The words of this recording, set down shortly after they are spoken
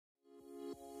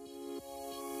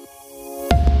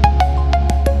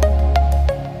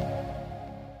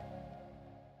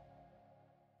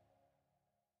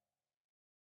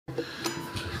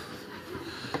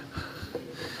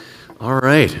All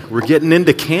right, we're getting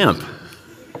into camp.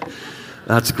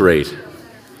 That's great.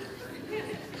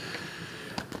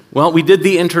 Well, we did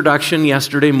the introduction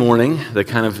yesterday morning, the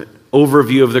kind of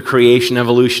overview of the creation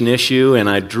evolution issue, and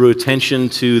I drew attention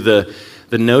to the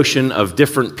notion of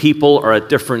different people are at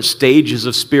different stages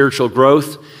of spiritual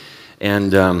growth,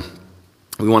 and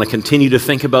we want to continue to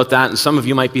think about that. And some of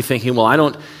you might be thinking,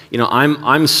 well,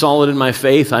 I'm solid in my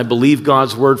faith. I believe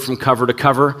God's word from cover to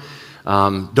cover.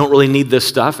 Don't really need this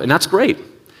stuff, and that's great,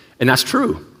 and that's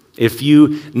true.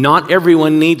 Not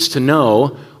everyone needs to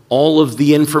know all of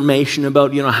the information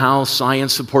about how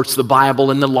science supports the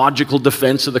Bible and the logical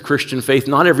defense of the Christian faith.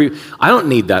 I don't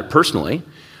need that personally.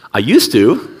 I used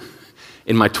to.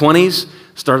 In my 20s,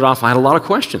 started off, I had a lot of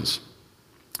questions.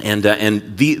 And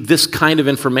this kind of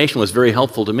information was very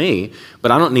helpful to me, but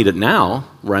I don't need it now,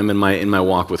 where I'm in my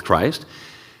walk with Christ.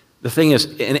 The thing is,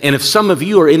 and if some of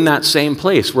you are in that same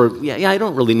place where, I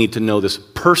don't really need to know this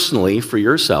personally for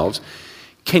yourselves,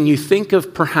 can you think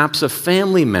of perhaps a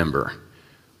family member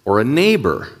or a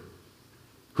neighbor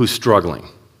who's struggling?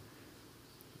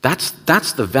 That's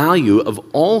the value of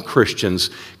all Christians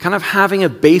kind of having a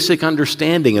basic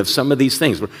understanding of some of these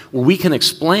things, where we can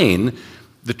explain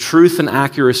the truth and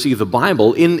accuracy of the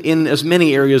Bible in as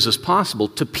many areas as possible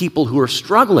to people who are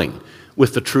struggling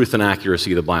with the truth and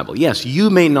accuracy of the Bible. Yes, you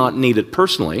may not need it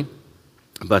personally,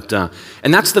 but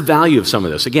and that's the value of some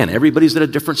of this. Again, everybody's at a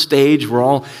different stage.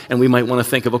 And we might want to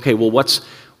think of, okay, well,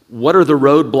 what are the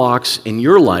roadblocks in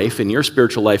your life, in your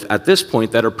spiritual life at this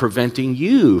point that are preventing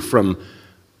you from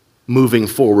moving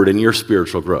forward in your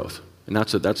spiritual growth? And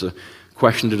that's a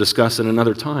question to discuss in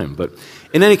another time. But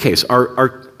in any case,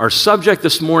 our subject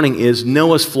this morning is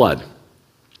Noah's flood.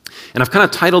 And I've kind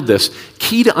of titled this,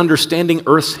 Key to Understanding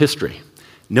Earth's History.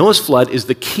 Noah's flood is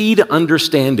the key to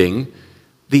understanding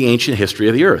the ancient history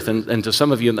of the earth. And to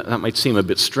some of you, that might seem a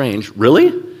bit strange.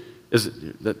 Really? Is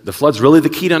the flood's really the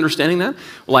key to understanding that?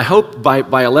 Well, I hope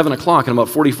by 11 o'clock, in about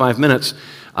 45 minutes,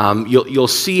 you'll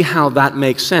see how that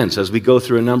makes sense as we go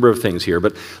through a number of things here.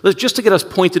 But just to get us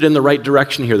pointed in the right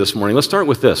direction here this morning, let's start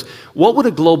with this. What would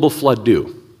a global flood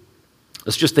do?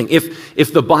 Let's just think,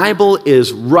 if the Bible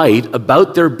is right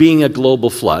about there being a global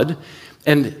flood,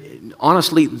 and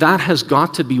honestly, that has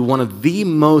got to be one of the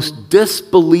most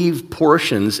disbelieved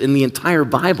portions in the entire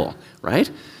Bible, right?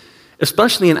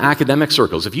 Especially in academic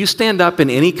circles. If you stand up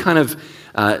in any kind of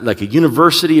like a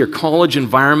university or college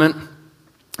environment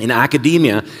in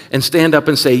academia and stand up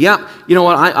and say, yeah, you know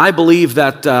what, I believe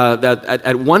that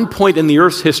at one point in the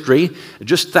Earth's history,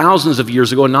 just thousands of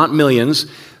years ago, not millions,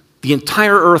 the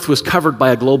entire Earth was covered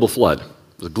by a global flood.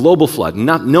 It was a global flood,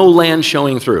 no land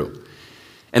showing through.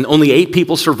 And only 8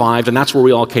 people survived, and that's where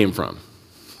we all came from.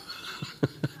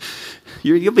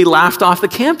 You'll be laughed off the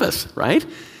campus, right?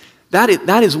 That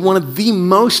is one of the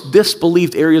most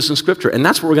disbelieved areas in Scripture, and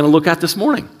that's what we're going to look at this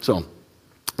morning. So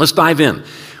let's dive in.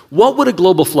 What would a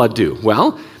global flood do?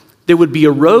 Well, there would be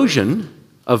erosion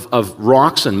of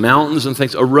rocks and mountains and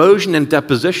things, erosion and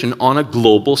deposition on a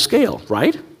global scale,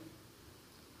 right?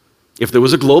 If there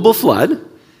was a global flood,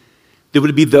 there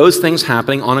would be those things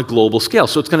happening on a global scale.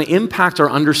 So it's going to impact our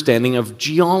understanding of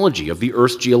geology, of the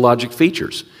Earth's geologic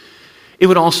features. It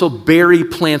would also bury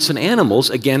plants and animals,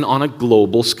 again, on a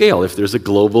global scale. If there's a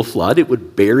global flood, it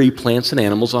would bury plants and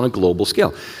animals on a global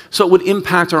scale. So it would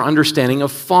impact our understanding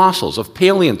of fossils, of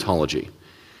paleontology.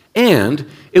 And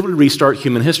it would restart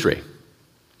human history,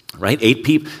 right? 8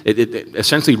 people, it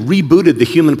essentially rebooted the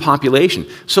human population.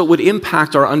 So it would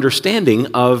impact our understanding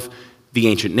of the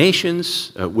ancient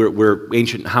nations,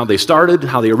 how they started,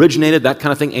 how they originated, that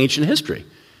kind of thing, ancient history.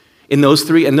 In those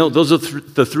three, and those are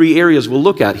the 3 areas we'll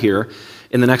look at here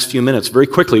in the next few minutes. Very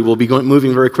quickly, we'll be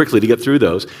moving very quickly to get through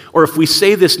those. Or if we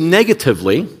say this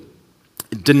negatively,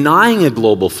 denying a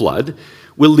global flood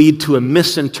will lead to a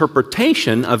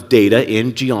misinterpretation of data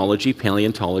in geology,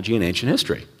 paleontology, and ancient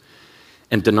history.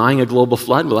 And denying a global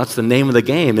flood, well, that's the name of the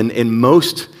game. In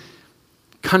most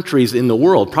countries in the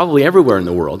world, probably everywhere in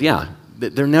the world,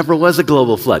 there never was a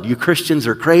global flood. You Christians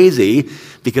are crazy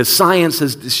because science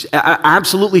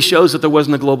absolutely shows that there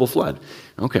wasn't a global flood.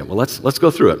 Okay, well, let's go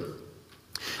through it.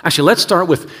 Actually, let's start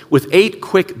with 8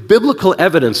 quick biblical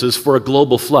evidences for a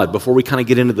global flood before we kind of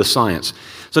get into the science.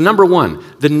 So number 1,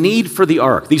 the need for the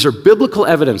ark. These are biblical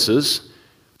evidences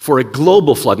for a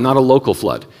global flood, not a local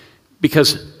flood.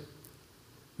 Because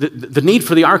the need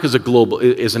for the ark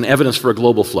is an evidence for a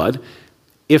global flood.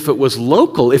 If it was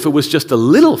local, if it was just a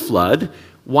little flood,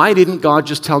 why didn't God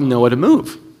just tell Noah to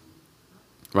move?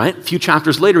 Right? A few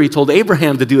chapters later, he told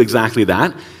Abraham to do exactly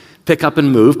that, pick up and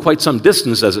move, quite some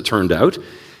distance as it turned out.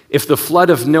 If the flood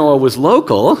of Noah was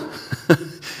local,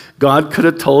 God could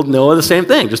have told Noah the same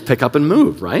thing, just pick up and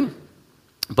move, right?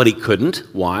 But he couldn't.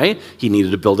 Why? He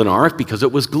needed to build an ark because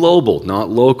it was global, not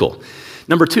local.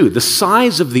 Number two, the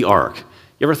size of the ark.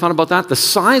 You ever thought about that? The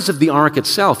size of the ark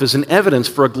itself is an evidence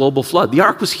for a global flood. The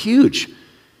ark was huge,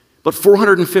 but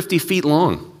 450 feet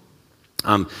long.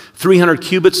 300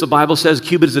 cubits, the Bible says.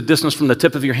 Cubit is the distance from the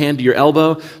tip of your hand to your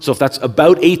elbow. So if that's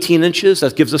about 18 inches,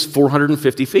 that gives us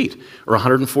 450 feet, or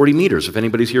 140 meters, if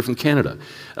anybody's here from Canada.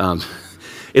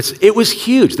 It was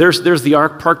huge. There's the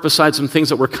ark parked beside some things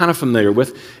that we're kind of familiar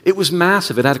with. It was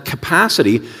massive. It had a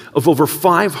capacity of over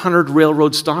 500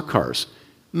 railroad stock cars.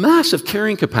 Massive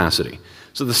carrying capacity.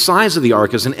 So the size of the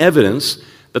ark is an evidence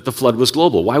that the flood was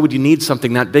global. Why would you need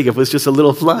something that big if it was just a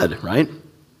little flood, right?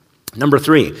 Number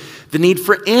three, the need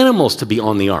for animals to be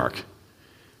on the ark.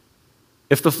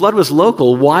 If the flood was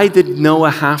local, why did he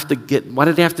have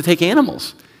to take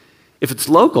animals? If it's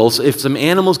local, if some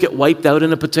animals get wiped out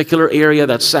in a particular area,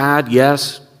 that's sad,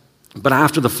 yes. But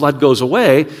after the flood goes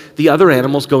away, the other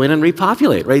animals go in and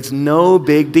repopulate, right? It's no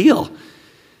big deal.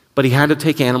 But he had to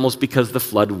take animals because the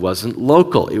flood wasn't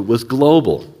local, it was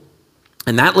global.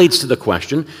 And that leads to the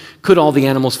question, could all the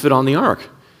animals fit on the ark?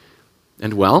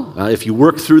 And well, if you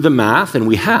work through the math, and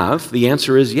we have, the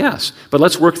answer is yes. But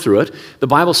let's work through it. The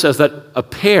Bible says that a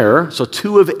pair, so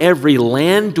two of every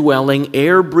land-dwelling,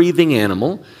 air-breathing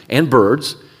animal and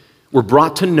birds were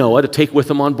brought to Noah to take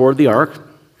with him on board the ark.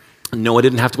 Noah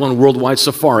didn't have to go on a worldwide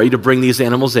safari to bring these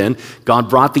animals in. God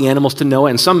brought the animals to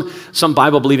Noah, and some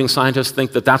Bible-believing scientists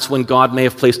think that that's when God may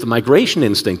have placed a migration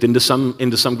instinct into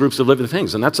some groups of living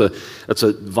things, and that's a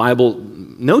viable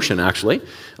notion, actually.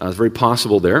 It's very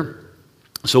possible there.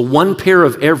 So one pair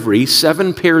of every,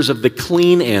 7 pairs of the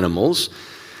clean animals.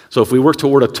 So if we work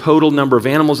toward a total number of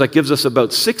animals, that gives us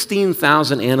about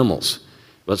 16,000 animals.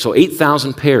 So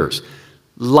 8,000 pairs.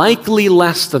 Likely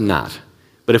less than that.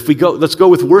 But if let's go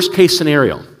with worst case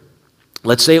scenario.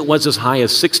 Let's say it was as high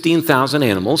as 16,000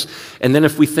 animals. And then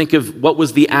if we think of what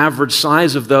was the average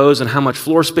size of those and how much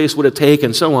floor space would it take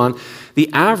and so on, the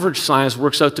average size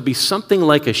works out to be something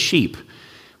like a sheep.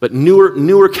 But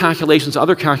newer calculations,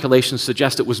 other calculations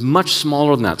suggest it was much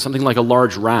smaller than that, something like a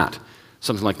large rat,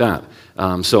 something like that.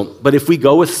 But if we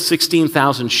go with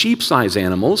 16,000 sheep-sized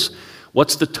animals,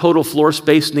 what's the total floor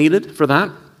space needed for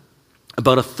that?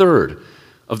 About a third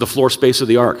of the floor space of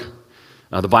the ark.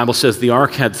 The Bible says the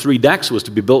ark had 3 decks. It was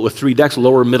to be built with 3 decks,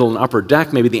 lower, middle, and upper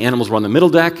deck. Maybe the animals were on the middle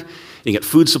deck. You get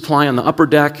food supply on the upper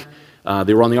deck.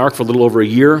 They were on the ark for a little over a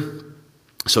year.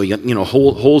 So you get,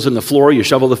 holes in the floor, you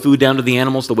shovel the food down to the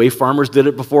animals, the way farmers did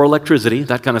it before electricity,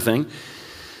 that kind of thing.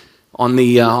 On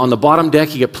the bottom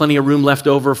deck, you get plenty of room left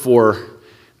over for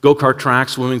go-kart track,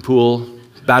 swimming pool,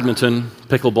 badminton,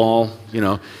 pickleball,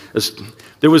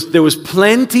 There was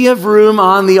plenty of room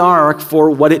on the ark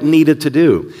for what it needed to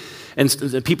do.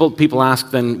 And people ask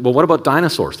then, well, what about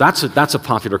dinosaurs? That's a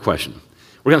popular question.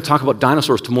 We're going to talk about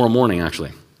dinosaurs tomorrow morning,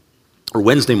 actually, or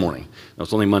Wednesday morning. No,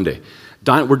 it's only Monday.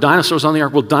 Were dinosaurs on the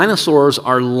ark? Well, dinosaurs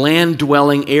are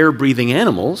land-dwelling, air-breathing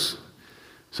animals.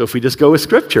 So if we just go with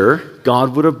Scripture,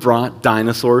 God would have brought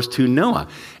dinosaurs to Noah.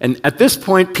 And at this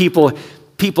point, people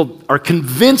are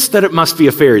convinced that it must be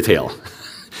a fairy tale.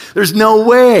 There's no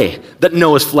way that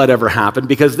Noah's flood ever happened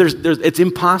because it's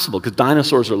impossible because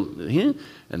dinosaurs are here,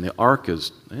 and the ark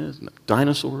is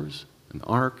dinosaurs and the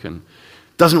ark, and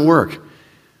it doesn't work.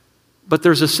 But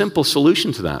there's a simple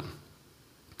solution to that.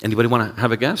 Anybody want to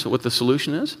have a guess at what the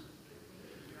solution is?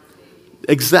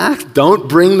 Exact. Don't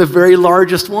bring the very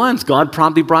largest ones. God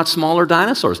probably brought smaller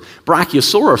dinosaurs.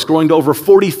 Brachiosaurus, growing to over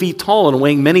 40 feet tall and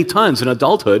weighing many tons in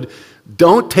adulthood.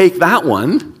 Don't take that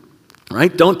one,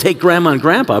 right? Don't take Grandma and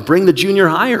Grandpa. Bring the junior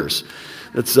hires.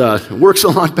 It works a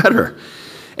lot better.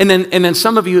 And then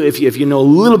some of you, if you know a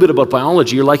little bit about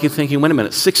biology, you're likely thinking, wait a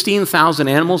minute, 16,000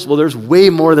 animals? Well, there's way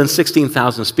more than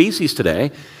 16,000 species today.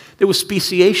 There was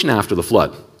speciation after the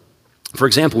flood. For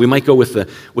example, we might go with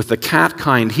the cat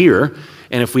kind here,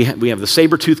 and if we have the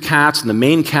saber-toothed cats and the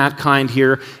Maine cat kind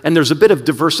here, and there's a bit of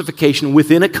diversification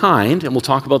within a kind, and we'll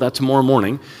talk about that tomorrow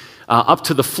morning, up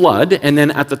to the flood, and then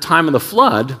at the time of the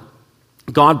flood,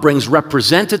 God brings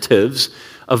representatives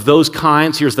of those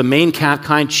kinds. Here's the Maine cat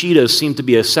kind. Cheetahs seem to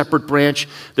be a separate branch.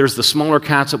 There's the smaller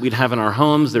cats that we'd have in our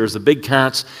homes. There's the big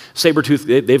cats. Saber-toothed,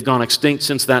 they've gone extinct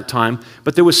since that time,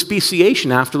 but there was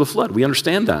speciation after the flood. We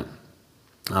understand that.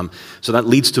 So that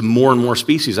leads to more and more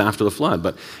species after the flood.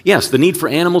 But yes, the need for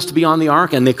animals to be on the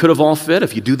ark, and they could have all fit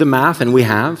if you do the math, and we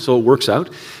have, so it works out.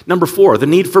 Number 4, the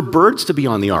need for birds to be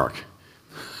on the ark.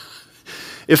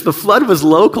 If the flood was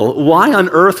local, why on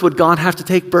earth would God have to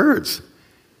take birds?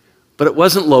 But it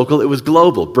wasn't local, it was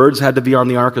global. Birds had to be on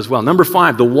the ark as well. Number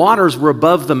 5, the waters were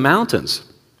above the mountains.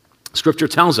 Scripture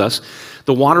tells us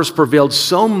the waters prevailed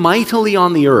so mightily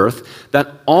on the earth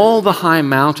that all the high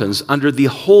mountains under the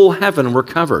whole heaven were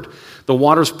covered. The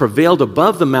waters prevailed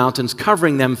above the mountains,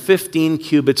 covering them 15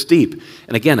 cubits deep.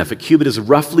 And again, if a cubit is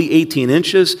roughly 18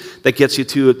 inches, that gets you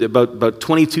to about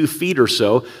 22 feet or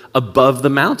so above the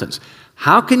mountains.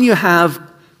 How can you have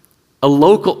a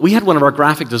local... We had one of our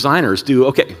graphic designers do,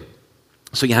 okay,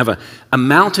 so you have a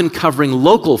mountain covering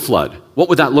local flood. What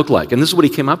would that look like? And this is what he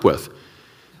came up with.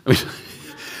 I mean,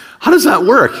 how does that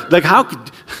work? Like,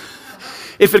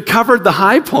 if it covered the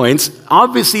high points,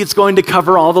 obviously it's going to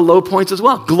cover all the low points as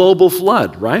well. Global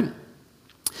flood, right?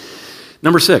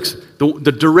 Number 6,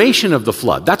 the duration of the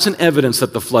flood. That's an evidence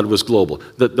that the flood was global.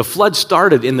 The flood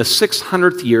started in the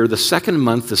 600th year, the second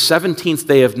month, the 17th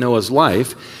day of Noah's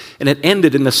life, and it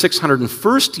ended in the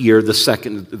 601st year, the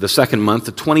second month,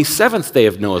 the 27th day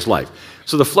of Noah's life.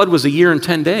 So the flood was a year and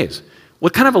 10 days.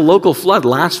 What kind of a local flood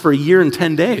lasts for a year and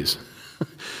 10 days?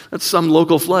 That's some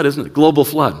local flood, isn't it? Global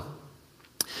flood.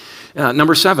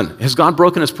 Number 7, has God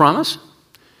broken his promise?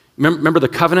 Remember the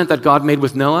covenant that God made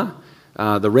with Noah?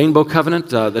 The rainbow covenant,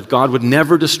 that God would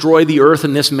never destroy the earth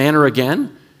in this manner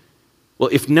again? Well,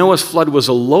 if Noah's flood was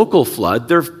a local flood,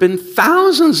 there have been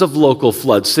thousands of local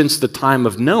floods since the time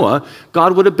of Noah.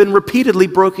 God would have been repeatedly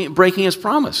breaking his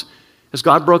promise. Has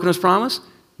God broken his promise?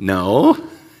 No.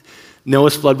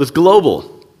 Noah's flood was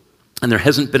global, and there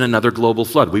hasn't been another global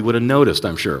flood. We would have noticed,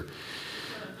 I'm sure.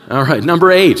 All right,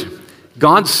 number 8.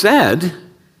 God said,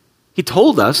 he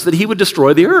told us that he would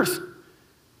destroy the earth.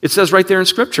 It says right there in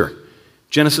Scripture,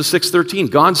 Genesis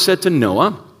 6:13, God said to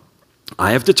Noah,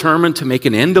 I have determined to make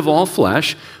an end of all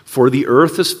flesh, for the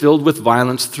earth is filled with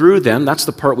violence through them. That's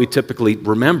the part we typically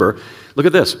remember. Look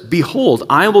at this. Behold,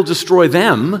 I will destroy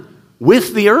them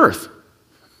with the earth.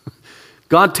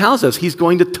 God tells us he's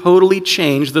going to totally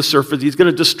change the surface. He's going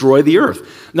to destroy the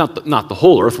earth. Not the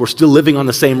whole earth. We're still living on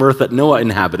the same earth that Noah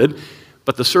inhabited,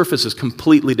 but the surface is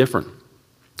completely different.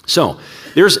 So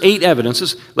there's 8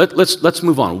 evidences. Let's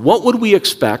move on. What would we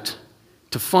expect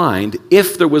to find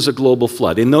if there was a global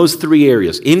flood in those 3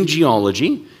 areas? In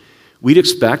geology, we'd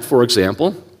expect, for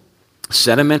example,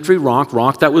 sedimentary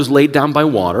rock that was laid down by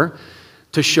water,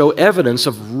 to show evidence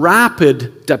of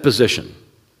rapid deposition.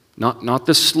 Not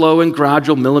the slow and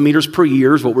gradual millimeters per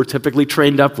year is what we're typically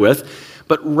trained up with,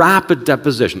 but rapid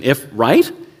deposition. If, right?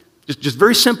 Just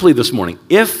very simply this morning,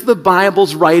 if the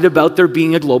Bible's right about there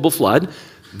being a global flood,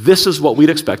 this is what we'd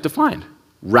expect to find.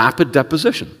 Rapid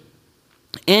deposition.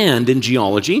 And in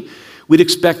geology, we'd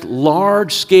expect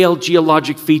large-scale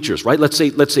geologic features, right? Let's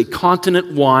say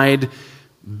continent-wide,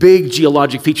 big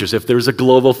geologic features. If there's a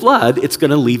global flood, it's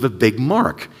going to leave a big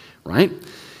mark, right?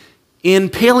 In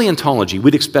paleontology,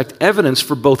 we'd expect evidence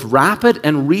for both rapid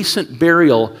and recent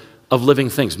burial of living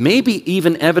things, maybe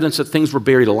even evidence that things were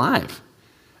buried alive.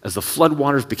 As the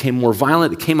floodwaters became more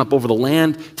violent, it came up over the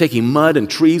land, taking mud and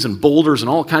trees and boulders and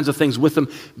all kinds of things with them,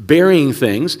 burying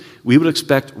things. We would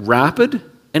expect rapid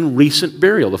and recent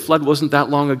burial. The flood wasn't that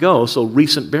long ago, so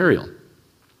recent burial.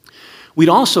 We'd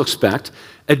also expect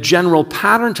a general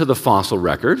pattern to the fossil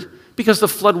record, because the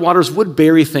floodwaters would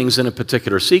bury things in a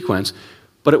particular sequence,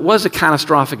 but it was a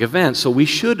catastrophic event, so we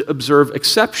should observe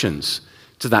exceptions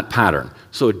to that pattern.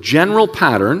 So a general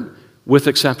pattern with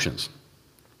exceptions.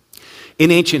 In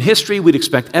ancient history, we'd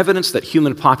expect evidence that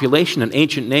human population in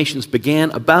ancient nations began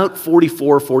about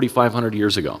 4,500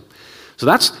 years ago. So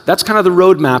that's kind of the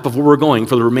roadmap of where we're going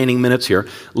for the remaining minutes here.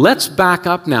 Let's back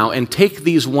up now and take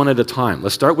these one at a time.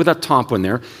 Let's start with that top one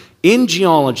there. In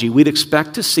geology, we'd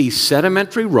expect to see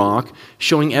sedimentary rock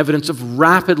showing evidence of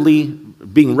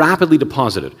being rapidly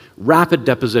deposited, rapid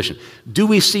deposition. Do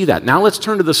we see that? Now let's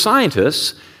turn to the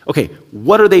scientists. Okay,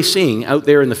 what are they seeing out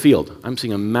there in the field? I'm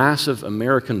seeing a massive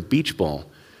American beach ball.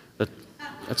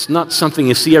 That's not something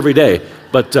you see every day,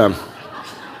 but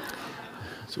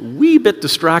it's a wee bit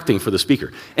distracting for the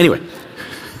speaker. Anyway,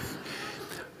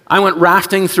 I went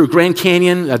rafting through Grand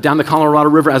Canyon, down the Colorado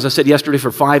River, as I said yesterday,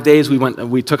 for 5 days.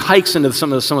 We took hikes into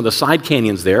some of the side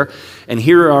canyons there, and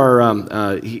here's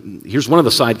one of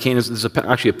the side canyons. This is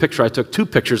actually a picture I took, 2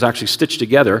 pictures actually stitched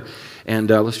together, and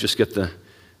let's just get the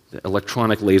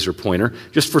electronic laser pointer.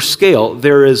 Just for scale,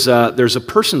 there's a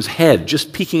person's head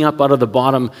just peeking up out of the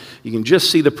bottom. You can just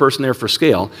see the person there for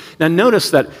scale. Now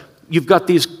notice that you've got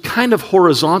these kind of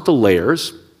horizontal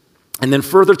layers, and then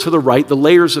further to the right, the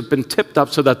layers have been tipped up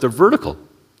so that they're vertical.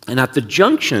 And at the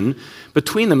junction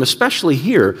between them, especially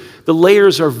here, the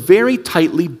layers are very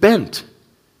tightly bent.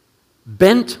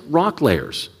 Bent rock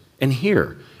layers. And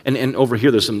here, and over here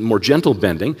there's some more gentle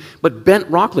bending, but bent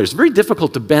rock layers. Very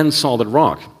difficult to bend solid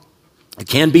rock. It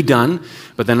can be done,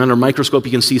 but then under a microscope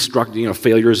you can see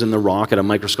failures in the rock at a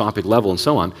microscopic level and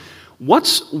so on.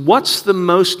 What's the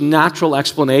most natural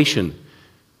explanation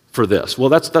for this? Well,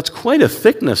 that's quite a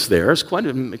thickness there. It's quite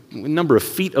a number of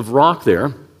feet of rock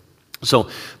there. So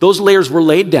those layers were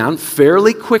laid down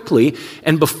fairly quickly,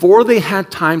 and before they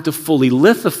had time to fully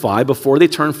lithify, before they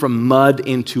turned from mud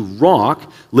into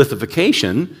rock,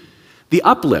 lithification, the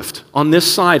uplift on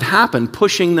this side happened,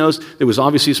 pushing those. There was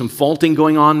obviously some faulting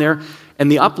going on there,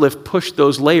 and the uplift pushed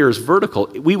those layers vertical.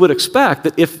 We would expect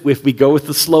that if we go with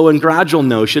the slow and gradual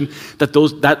notion, that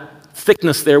that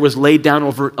thickness there was laid down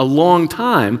over a long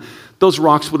time, those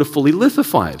rocks would have fully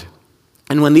lithified.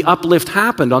 And when the uplift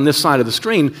happened on this side of the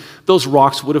screen, those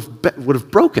rocks would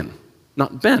have broken,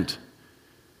 not bent.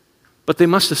 But they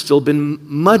must have still been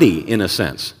muddy in a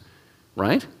sense,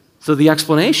 right? So the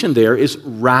explanation there is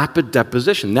rapid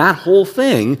deposition. That whole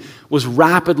thing was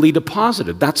rapidly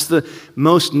deposited. That's the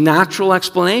most natural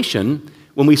explanation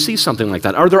when we see something like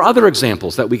that. Are there other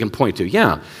examples that we can point to?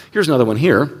 Yeah. Here's another one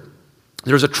here.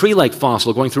 There's a tree-like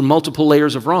fossil going through multiple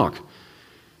layers of rock.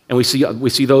 And we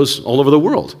see those all over the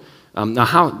world. Now,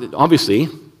 obviously,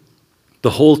 the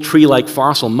whole tree-like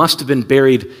fossil must have been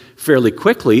buried fairly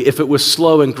quickly. If it was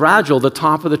slow and gradual, the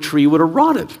top of the tree would have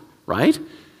rotted, right?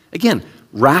 Again,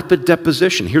 rapid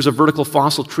deposition. Here's a vertical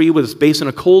fossil tree with its base in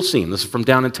a coal seam. This is from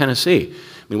down in Tennessee.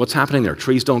 I mean, what's happening there?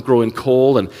 Trees don't grow in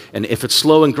coal, and if it's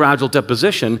slow and gradual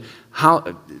deposition,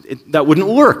 that wouldn't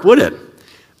work, would it?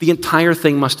 The entire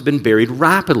thing must have been buried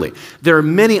rapidly. There are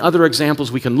many other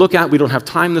examples we can look at. We don't have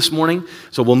time this morning,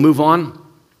 so we'll move on.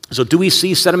 So do we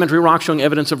see sedimentary rock showing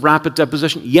evidence of rapid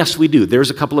deposition? Yes, we do.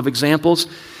 There's a couple of examples.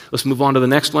 Let's move on to the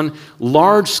next one.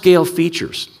 Large-scale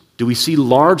features. Do we see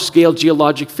large-scale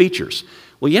geologic features?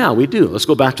 Well, yeah, we do. Let's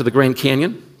go back to the Grand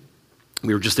Canyon.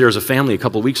 We were just there as a family a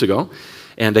couple of weeks ago.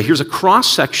 And here's a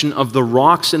cross-section of the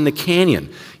rocks in the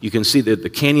canyon. You can see that the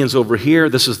canyon's over here.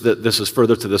 This is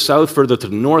further to the south, further to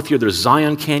the north here. There's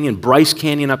Zion Canyon, Bryce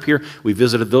Canyon up here. We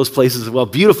visited those places as well.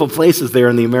 Beautiful places there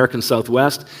in the American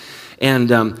Southwest. And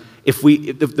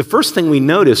the first thing we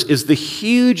notice is the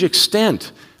huge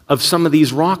extent of some of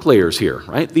these rock layers here,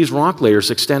 right? These rock layers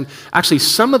extend. Actually,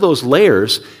 some of those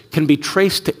layers can be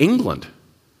traced to England.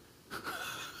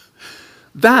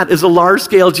 That is a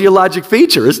large-scale geologic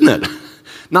feature, isn't it?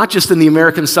 Not just in the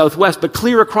American Southwest, but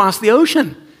clear across the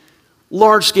ocean.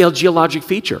 Large-scale geologic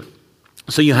feature.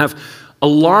 So you have a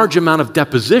large amount of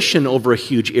deposition over a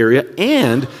huge area,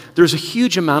 and there's a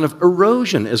huge amount of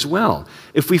erosion as well.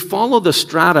 If we follow the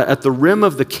strata at the rim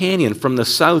of the canyon from the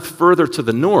south further to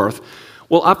the north,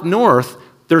 well, up north,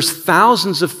 there's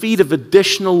thousands of feet of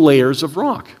additional layers of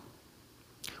rock,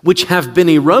 which have been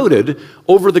eroded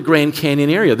over the Grand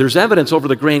Canyon area. There's evidence over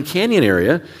the Grand Canyon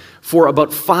area for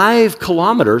about 5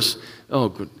 kilometers,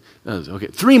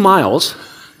 3 miles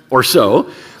or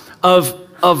so,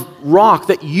 of rock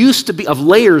that used to be, of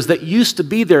layers that used to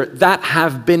be there that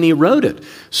have been eroded.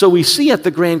 So we see at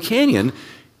the Grand Canyon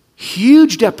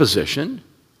huge deposition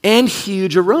and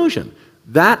huge erosion.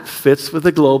 That fits with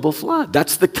the global flood.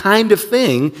 That's the kind of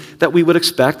thing that we would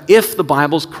expect if the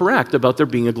Bible's correct about there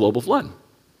being a global flood.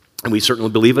 And we certainly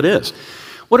believe it is.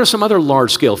 What are some other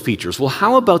large-scale features? Well,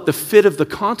 how about the fit of the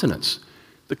continents?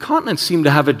 The continents seem to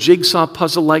have a jigsaw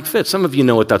puzzle-like fit. Some of you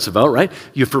know what that's about, right?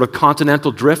 You've heard of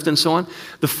continental drift and so on.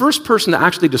 The first person to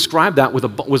actually describe that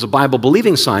was a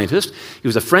Bible-believing scientist. He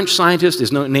was a French scientist.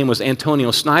 His name was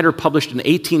Antonio Snyder, published in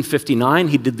 1859.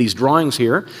 He did these drawings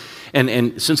here.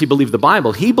 And since he believed the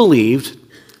Bible, he believed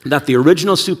that the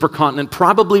original supercontinent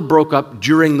probably broke up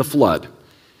during the flood.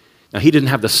 Now, he didn't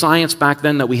have the science back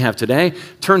then that we have today.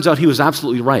 Turns out he was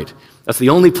absolutely right. That's the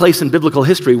only place in biblical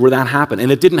history where that happened.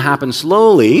 And it didn't happen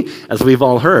slowly, as we've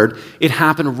all heard. It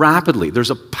happened rapidly. There's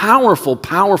a powerful,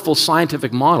 powerful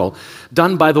scientific model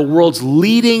done by the world's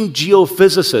leading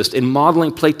geophysicist in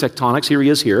modeling plate tectonics. Here he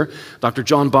is here, Dr.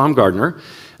 John Baumgartner.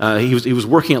 He was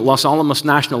working at Los Alamos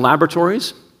National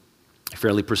Laboratories, a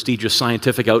fairly prestigious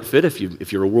scientific outfit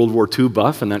if you're a World War II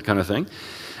buff and that kind of thing.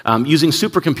 Using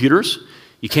supercomputers.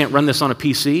 You can't run this on a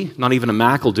PC. Not even a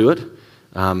Mac will do it.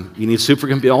 You need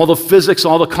supercomputer, all the physics,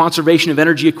 all the conservation of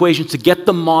energy equations to get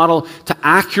the model to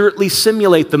accurately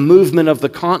simulate the movement of the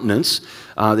continents.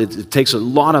 It takes a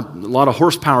lot of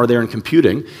horsepower there in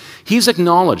computing. He's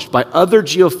acknowledged by other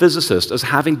geophysicists as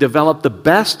having developed the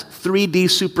best 3D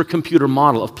supercomputer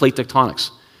model of plate tectonics.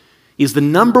 He's the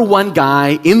 #1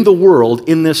 guy in the world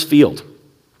in this field.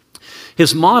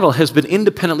 His model has been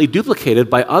independently duplicated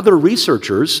by other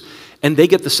researchers, and they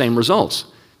get the same results.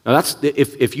 Now, that's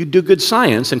if you do good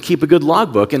science and keep a good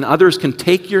logbook, and others can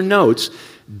take your notes,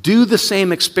 do the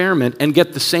same experiment, and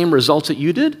get the same results that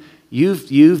you did,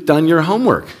 you've done your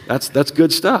homework. That's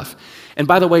good stuff. And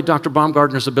by the way, Dr.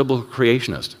 Baumgartner is a biblical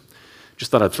creationist.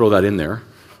 Just thought I'd throw that in there.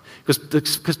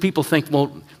 Because people think,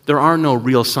 well, there are no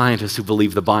real scientists who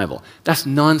believe the Bible. That's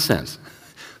nonsense.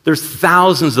 There's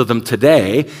thousands of them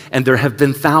today, and there have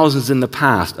been thousands in the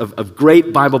past of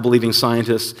great Bible-believing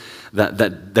scientists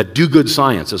that do good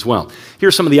science as well.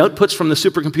 Here's some of the outputs from the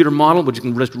supercomputer model, but you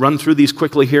can just run through these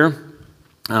quickly here.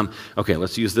 Okay,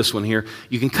 let's use this one here.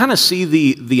 You can kind of see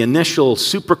the initial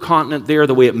supercontinent there,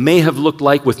 the way it may have looked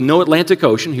like with no Atlantic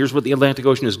Ocean. Here's what the Atlantic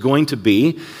Ocean is going to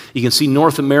be. You can see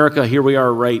North America. Here we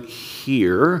are right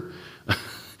here.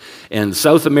 And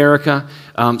South America.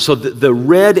 So the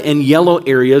red and yellow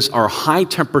areas are high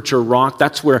temperature rock.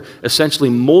 That's where essentially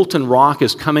molten rock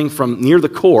is coming from near the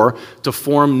core to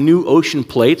form new ocean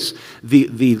plates.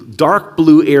 The dark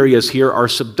blue areas here are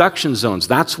subduction zones.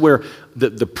 That's where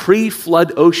the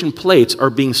pre-flood ocean plates are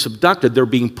being subducted. They're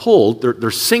being pulled. They're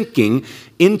sinking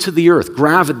into the earth.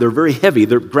 Gravity, they're very heavy.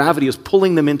 Their gravity is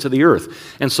pulling them into the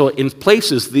earth. And so in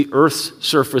places, the earth's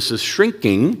surface is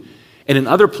shrinking, and in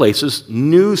other places,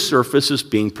 new surface is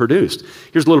being produced.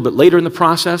 Here's a little bit later in the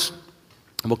process.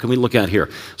 What can we look at here?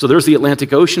 So there's the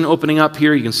Atlantic Ocean opening up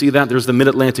here. You can see that. There's the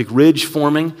Mid-Atlantic Ridge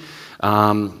forming.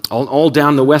 All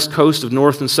down the west coast of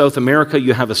North and South America,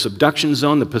 you have a subduction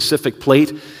zone. The Pacific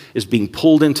Plate is being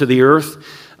pulled into the earth.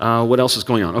 What else is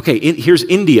going on? Okay, here's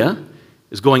India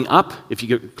is going up. If you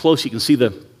get close, you can see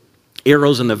the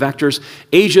arrows and the vectors.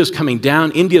 Asia is coming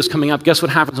down. India is coming up. Guess what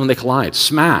happens when they collide?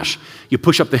 Smash. You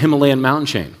push up the Himalayan mountain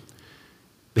chain.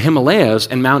 The Himalayas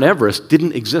and Mount Everest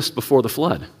didn't exist before the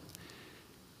flood.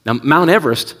 Now, Mount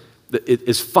Everest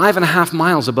is 5.5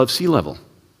 miles above sea level.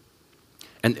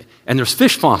 And there's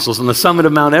fish fossils on the summit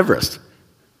of Mount Everest.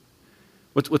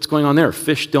 What's going on there?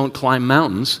 Fish don't climb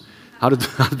mountains. How did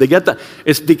they get that?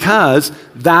 It's because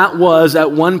that was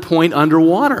at one point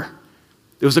underwater.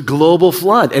 It was a global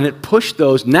flood, and it pushed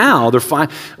those. Now they're fine.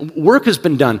 Work has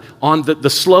been done on the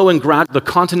slow and the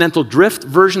continental drift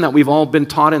version that we've all been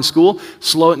taught in school.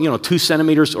 Slow, 2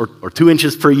 centimeters or 2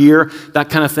 inches per year,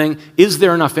 that kind of thing. Is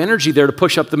there enough energy there to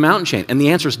push up the mountain chain? And the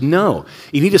answer is no.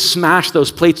 You need to smash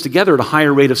those plates together at a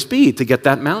higher rate of speed to get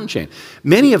that mountain chain.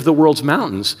 Many of the world's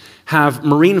mountains have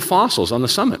marine fossils on the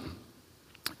summit.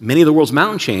 Many of the world's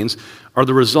mountain chains are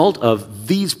the result of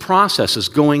these processes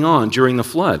going on during the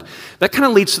flood. That kind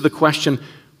of leads to the question,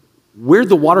 where'd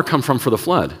the water come from for the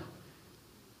flood?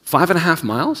 5.5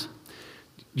 miles?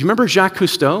 Do you remember Jacques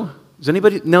Cousteau? Does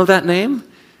anybody know that name?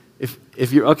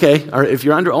 If you're okay, or if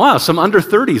you're under, some under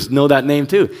 30s know that name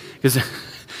too. Because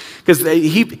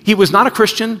he was not a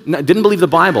Christian, didn't believe the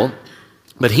Bible,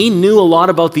 but he knew a lot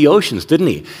about the oceans, didn't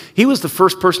he? He was the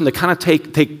first person to kind of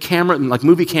take camera, like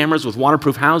movie cameras with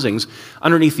waterproof housings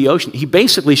underneath the ocean. He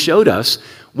basically showed us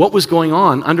what was going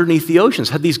on underneath the oceans.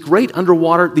 Had these great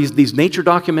underwater, these nature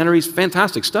documentaries,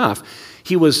 fantastic stuff.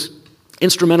 He was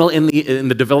instrumental in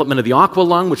the development of the aqua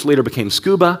lung, which later became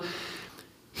scuba.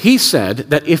 He said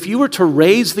that if you were to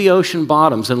raise the ocean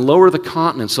bottoms and lower the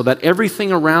continents so that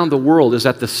everything around the world is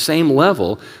at the same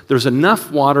level, there's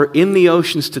enough water in the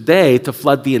oceans today to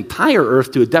flood the entire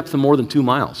earth to a depth of more than 2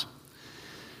 miles.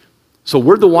 So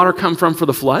where'd the water come from for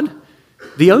the flood?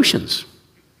 The oceans.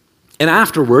 And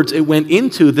afterwards, it went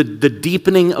into the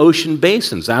deepening ocean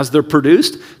basins. As they're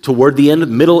produced, toward the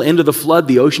middle end of the flood,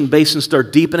 the ocean basins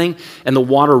start deepening, and the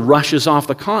water rushes off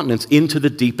the continents into the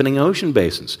deepening ocean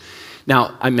basins.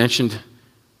 Now, I mentioned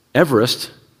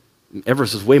Everest.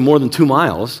 Everest is way more than 2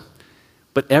 miles,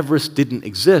 but Everest didn't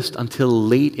exist until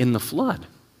late in the flood.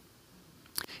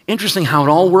 Interesting how it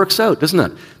all works out, doesn't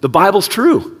it? The Bible's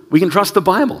true. We can trust the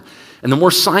Bible. And the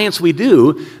more science we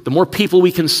do, the more people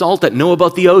we consult that know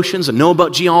about the oceans and know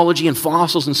about geology and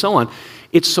fossils and so on,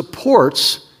 it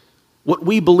supports what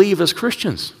we believe as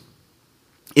Christians.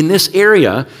 In this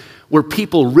area, where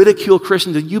people ridicule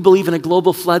Christians and you believe in a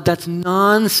global flood, that's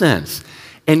nonsense.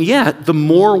 And yet, the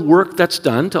more work that's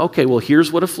done to, okay, well, here's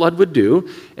what a flood would do,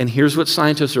 and here's what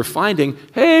scientists are finding,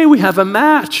 hey, we have a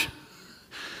match.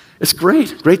 It's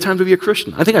great. Great time to be a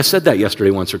Christian. I think I said that yesterday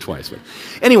once or twice. But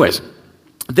anyways,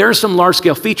 there are some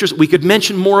large-scale features. We could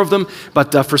mention more of them,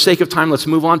 but for sake of time, let's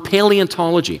move on.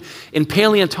 Paleontology. In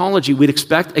paleontology, we'd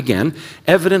expect, again,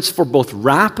 evidence for both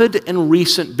rapid and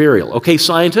recent burial. Okay,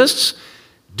 scientists,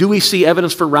 do we see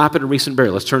evidence for rapid and recent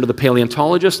burial? Let's turn to the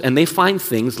paleontologists, and they find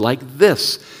things like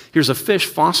this. Here's a fish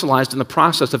fossilized in the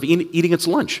process of eating its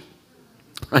lunch,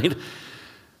 right?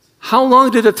 How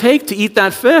long did it take to eat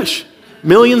that fish?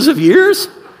 Millions of years?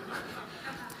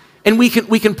 And we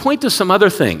can point to some other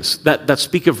things that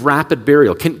speak of rapid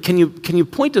burial. Can you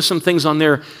point to some things on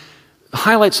there,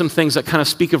 highlight some things that kind of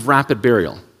speak of rapid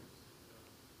burial?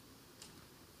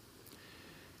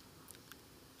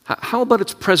 How about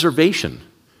its preservation?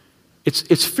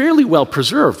 it's fairly well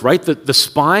preserved, right? The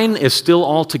spine is still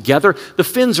all together. The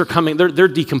fins are coming, they're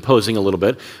decomposing a little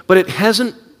bit, but it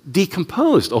hasn't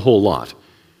decomposed a whole lot,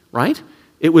 right?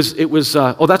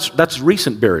 That's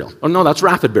recent burial. Oh no, that's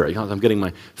rapid burial. I'm getting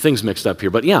my things mixed up here,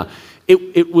 but yeah,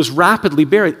 it was rapidly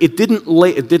buried. It didn't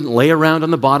lay around on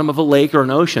the bottom of a lake or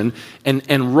an ocean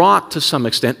and rot to some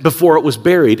extent before it was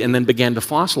buried and then began to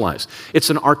fossilize. It's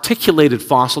an articulated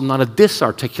fossil, not a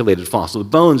disarticulated fossil. The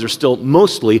bones are still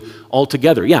mostly all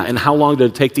together. Yeah, and how long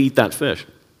did it take to eat that fish?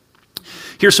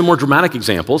 Here's some more dramatic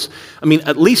examples. I mean,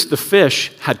 at least the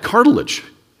fish had cartilage.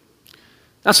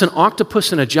 That's an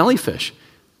octopus and a jellyfish.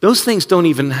 Those things don't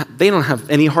have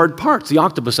any hard parts. The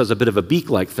octopus has a bit of a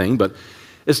beak-like thing, but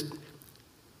it's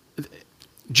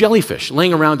jellyfish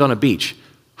laying around on a beach.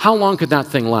 How long could that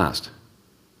thing last?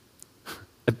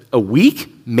 A week,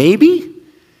 maybe?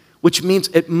 Which means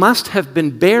it must have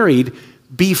been buried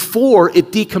before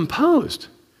it decomposed.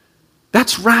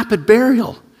 That's rapid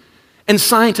burial. And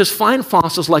scientists find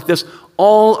fossils like this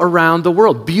all around the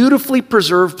world, beautifully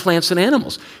preserved plants and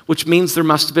animals, which means there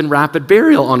must have been rapid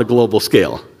burial on a global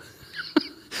scale.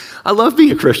 I love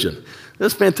being a Christian.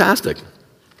 That's fantastic.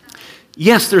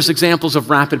 Yes, there's examples of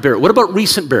rapid burial. What about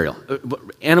recent burial?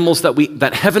 Animals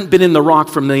that haven't been in the rock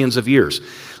for millions of years.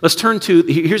 Let's turn to,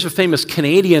 here's a famous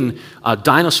Canadian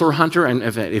dinosaur hunter, and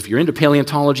if you're into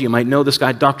paleontology, you might know this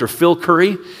guy, Dr. Phil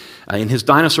Currie. In his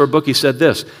dinosaur book, he said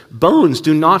this: bones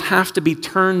do not have to be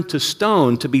turned to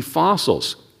stone to be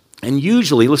fossils. And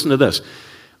usually, listen to this,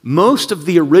 most of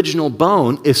the original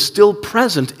bone is still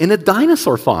present in a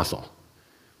dinosaur fossil.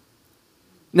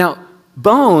 Now,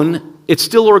 bone, it's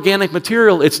still organic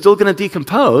material, it's still going to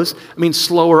decompose. I mean,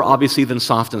 slower, obviously, than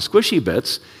soft and squishy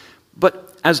bits.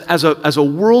 But as a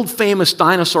world-famous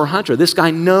dinosaur hunter, this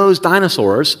guy knows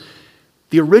dinosaurs,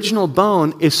 the original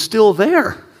bone is still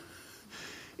there.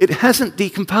 It hasn't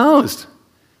decomposed,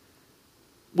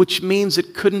 which means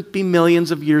it couldn't be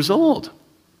millions of years old.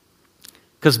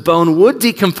 Because bone would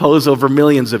decompose over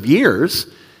millions of years.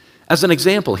 As an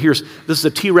example, this is a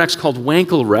T-Rex called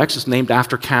Wankel Rex. It's named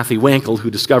after Kathy Wankel,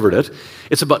 who discovered it.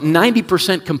 It's about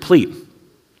 90% complete.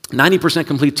 90%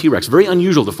 complete T-Rex. Very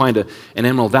unusual to find an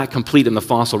animal that complete in the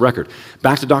fossil record.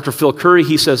 Back to Dr. Phil Currie,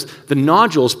 he says the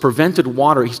nodules prevented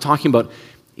water. He's talking about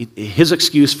his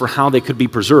excuse for how they could be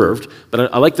preserved,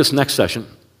 but I like this next section.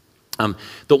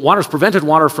 The waters prevented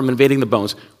water from invading the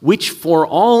bones, which for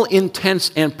all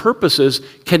intents and purposes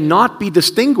cannot be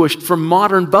distinguished from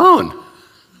modern bone.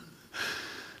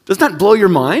 Doesn't that blow your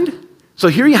mind? So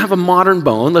here you have a modern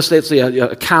bone. Let's say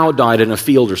a cow died in a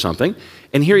field or something,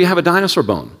 and here you have a dinosaur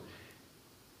bone.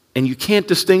 And you can't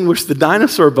distinguish the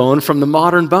dinosaur bone from the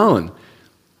modern bone.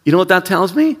 You know what that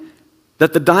tells me?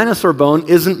 That the dinosaur bone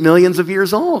isn't millions of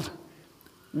years old.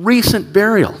 Recent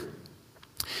burial.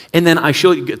 And then I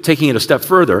showed you, taking it a step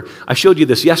further, I showed you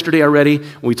this yesterday already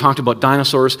when we talked about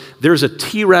dinosaurs. There's a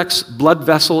T-Rex blood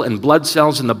vessel and blood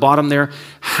cells in the bottom there.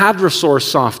 Hadrosaur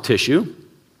soft tissue.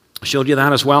 I showed you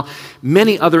that as well.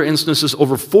 Many other instances,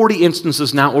 over 40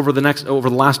 instances now over the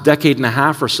last decade and a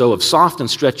half or so of soft and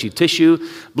stretchy tissue,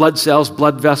 blood cells,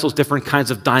 blood vessels, different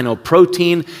kinds of dino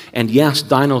protein, and yes,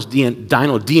 dino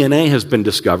DNA has been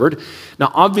discovered.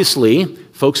 Now, obviously,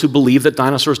 folks who believe that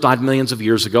dinosaurs died millions of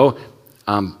years ago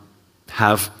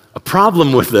have a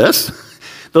problem with this.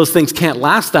 Those things can't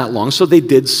last that long, so they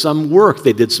did some work.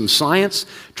 They did some science,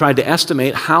 tried to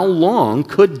estimate how long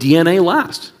could DNA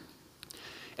last.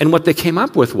 And what they came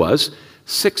up with was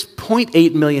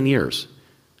 6.8 million years,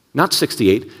 not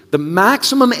 68. The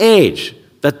maximum age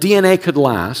that DNA could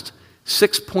last,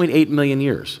 6.8 million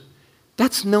years.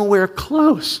 That's nowhere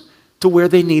close to where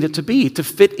they need it to be to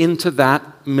fit into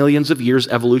that millions of years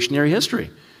evolutionary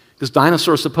history. Because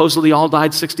dinosaurs supposedly all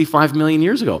died 65 million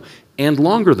years ago, and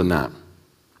longer than that.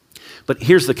 But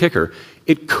here's the kicker.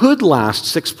 It could last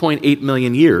 6.8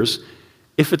 million years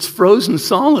if it's frozen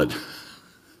solid.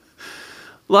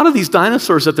 A lot of these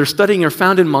dinosaurs that they're studying are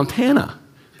found in Montana.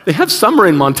 They have summer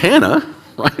in Montana,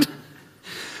 right?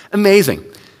 Amazing.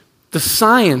 The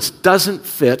science doesn't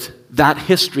fit that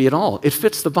history at all. It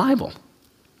fits the Bible.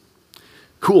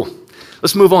 Cool.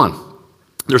 Let's move on.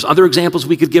 There's other examples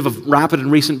we could give of rapid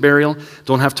and recent burial.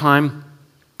 Don't have time.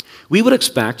 We would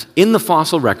expect in the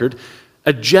fossil record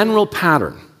a general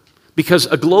pattern. Because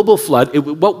a global flood,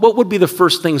 what would be the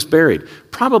first things buried?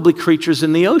 Probably creatures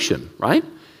in the ocean, right?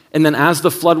 And then as the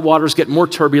floodwaters get more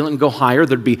turbulent and go higher,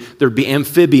 there'd be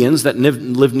amphibians that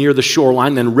live near the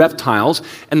shoreline, then reptiles.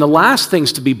 And the last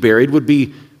things to be buried would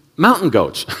be mountain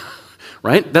goats,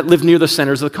 right, that live near the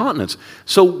centers of the continents.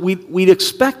 So we'd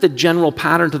expect a general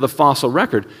pattern to the fossil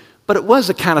record, but it was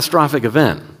a catastrophic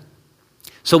event.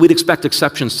 So we'd expect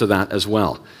exceptions to that as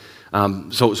well.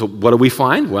 So what do we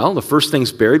find? Well, the first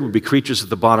things buried would be creatures at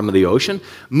the bottom of the ocean.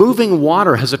 Moving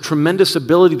water has a tremendous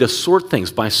ability to sort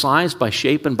things by size, by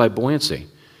shape, and by buoyancy.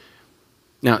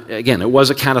 Now, again, it was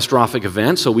a catastrophic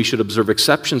event, so we should observe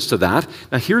exceptions to that.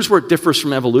 Now, here's where it differs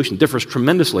from evolution, differs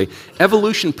tremendously.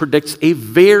 Evolution predicts a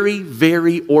very,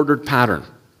 very ordered pattern.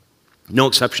 No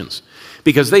exceptions.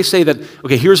 Because they say that,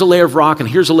 okay, here's a layer of rock, and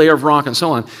here's a layer of rock, and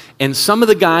so on. And some of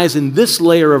the guys in this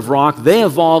layer of rock, they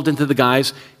evolved into the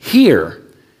guys here.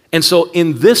 And so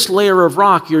in this layer of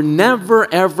rock, you're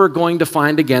never, ever going to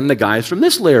find again the guys from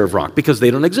this layer of rock, because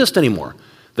they don't exist anymore.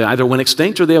 They either went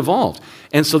extinct or they evolved.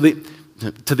 And so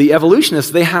to the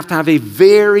evolutionists, they have to have a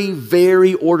very,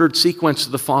 very ordered sequence to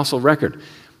the fossil record.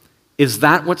 Is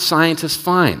that what scientists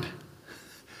find?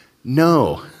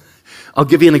 No. I'll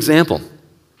give you an example.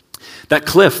 That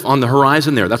cliff on the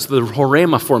horizon there, that's the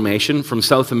Roraima Formation from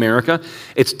South America.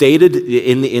 It's dated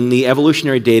in the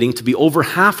evolutionary dating to be over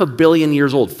 500 million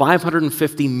years old,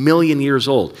 550 million years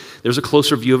old. There's a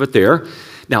closer view of it there.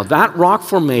 Now, that rock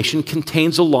formation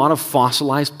contains a lot of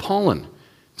fossilized pollen.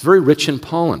 It's very rich in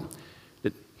pollen.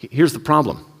 Here's the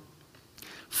problem.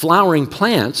 Flowering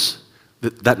plants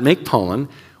that make pollen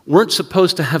weren't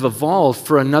supposed to have evolved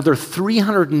for another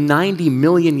 390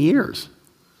 million years.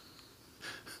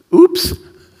 Oops.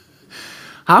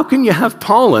 How can you have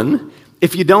pollen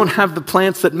if you don't have the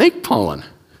plants that make pollen?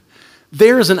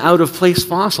 There's an out-of-place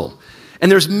fossil. And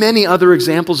there's many other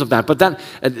examples of that. But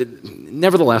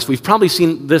nevertheless, we've probably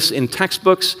seen this in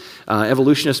textbooks.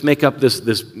 Evolutionists make up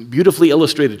this beautifully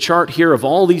illustrated chart here of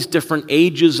all these different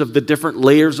ages of the different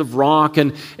layers of rock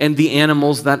and the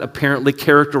animals that apparently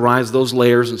characterize those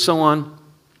layers and so on.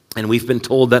 And we've been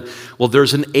told that, well,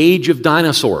 there's an age of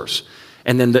dinosaurs.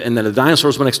 And then the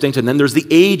dinosaurs went extinct, and then there's the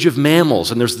age of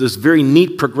mammals, and there's this very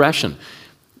neat progression.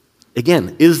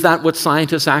 Again, is that what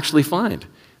scientists actually find?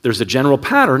 There's a general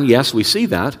pattern, yes, we see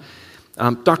that.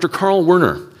 Dr. Carl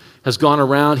Werner has gone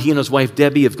around, he and his wife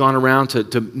Debbie have gone around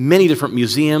to many different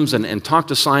museums and talked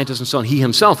to scientists and so on. He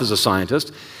himself is a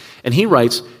scientist, and he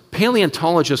writes,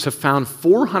 paleontologists have found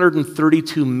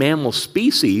 432 mammal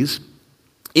species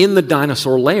in the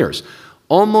dinosaur layers.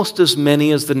 Almost as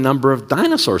many as the number of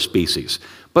dinosaur species.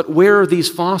 But where are these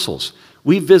fossils?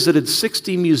 We visited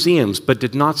 60 museums but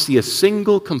did not see a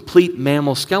single complete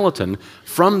mammal skeleton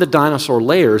from the dinosaur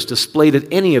layers displayed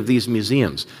at any of these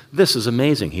museums. This is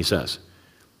amazing, he says.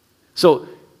 So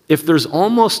if there's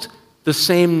almost the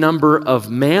same number of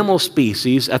mammal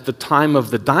species at the time of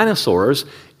the dinosaurs,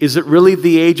 is it really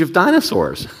the age of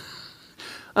dinosaurs?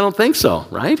 I don't think so,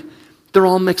 right? They're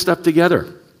all mixed up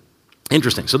together.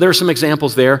 Interesting. So there are some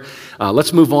examples there.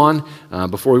 Let's move on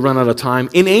before we run out of time.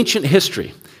 In ancient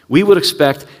history, we would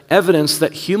expect evidence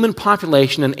that human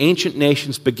population in ancient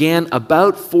nations began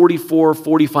about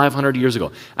 4,500 years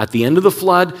ago. At the end of the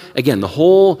flood, again, the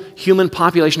whole human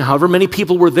population, however many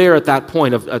people were there at that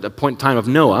point, at the point in time of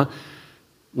Noah,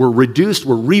 were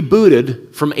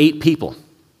rebooted from 8 people.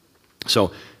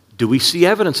 So do we see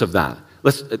evidence of that?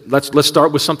 Let's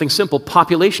start with something simple,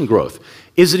 population growth.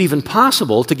 Is it even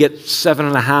possible to get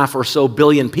 7.5 or so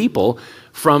billion people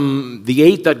from the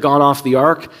 8 that got off the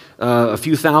ark a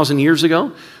few thousand years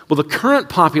ago? Well, the current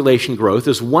population growth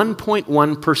is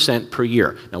 1.1% per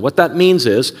year. Now, what that means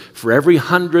is for every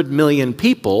 100 million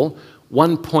people,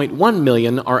 1.1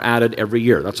 million are added every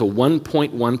year. That's a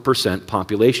 1.1%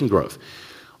 population growth.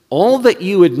 All that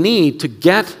you would need to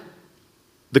get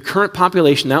the current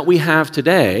population that we have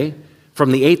today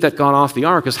from the 8 that got off the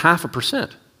ark is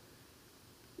 0.5%.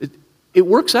 It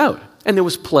works out. And there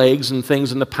was plagues and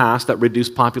things in the past that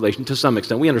reduced population to some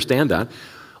extent. We understand that.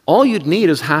 All you'd need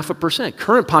is 0.5%.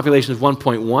 Current population is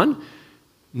 1.1.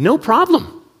 No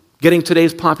problem getting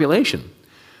today's population.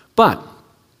 But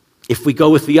if we go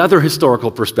with the other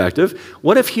historical perspective,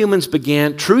 what if humans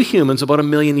began, true humans, about 1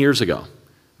 million years ago,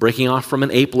 breaking off from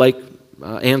an ape-like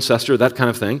ancestor, that kind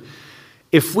of thing?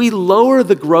 If we lower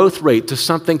the growth rate to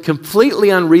something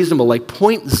completely unreasonable, like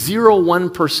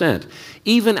 0.01%,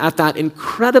 even at that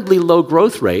incredibly low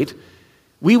growth rate,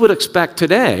 we would expect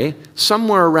today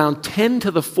somewhere around 10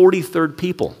 to the 43rd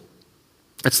people.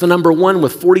 That's the number 1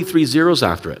 with 43 zeros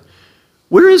after it.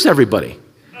 Where is everybody?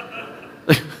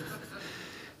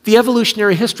 The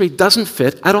evolutionary history doesn't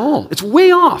fit at all. It's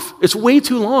way off. It's way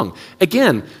too long.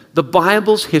 Again, the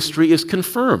Bible's history is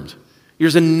confirmed.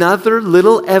 Here's another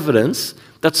little evidence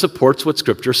that supports what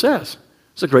Scripture says.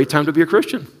 It's a great time to be a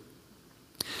Christian.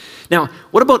 Now,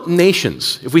 what about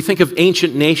nations? If we think of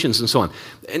ancient nations and so on.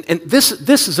 And this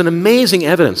is an amazing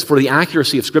evidence for the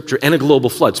accuracy of Scripture and a global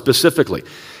flood specifically.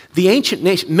 The ancient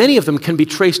nations, many of them can be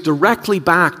traced directly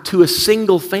back to a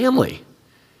single family.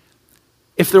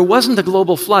 If there wasn't a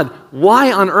global flood,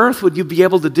 why on earth would you be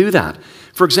able to do that?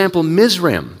 For example,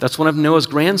 Mizraim, that's one of Noah's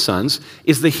grandsons,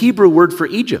 is the Hebrew word for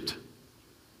Egypt.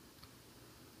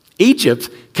 Egypt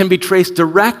can be traced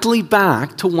directly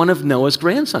back to one of Noah's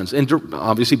grandsons, and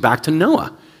obviously back to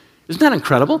Noah. Isn't that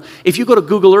incredible? If you go to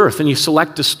Google Earth and you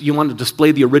want to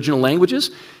display the original languages,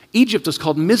 Egypt is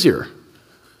called Mizir.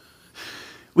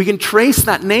 We can trace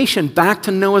that nation back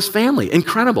to Noah's family.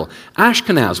 Incredible.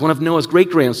 Ashkenaz, one of Noah's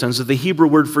great-grandsons, is the Hebrew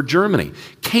word for Germany.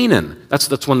 Canaan,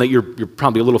 that's one that you're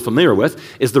probably a little familiar with,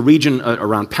 is the region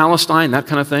around Palestine, that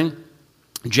kind of thing.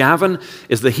 Javan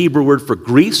is the Hebrew word for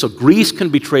Greece. So Greece can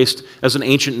be traced as an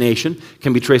ancient nation,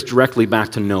 can be traced directly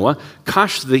back to Noah.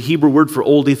 Cush, the Hebrew word for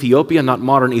old Ethiopia, not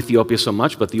modern Ethiopia so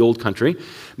much, but the old country.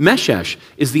 Meshesh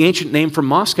is the ancient name for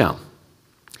Moscow.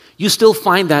 You still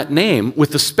find that name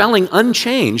with the spelling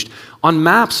unchanged on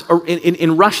maps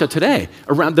in Russia today,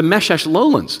 around the Meshesh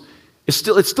lowlands. It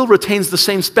still retains the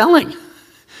same spelling.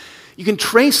 You can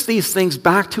trace these things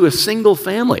back to a single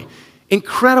family.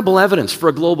 Incredible evidence for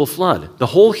a global flood. The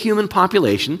whole human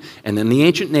population and then the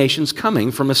ancient nations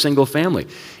coming from a single family.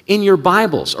 In your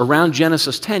Bibles, around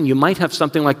Genesis 10, you might have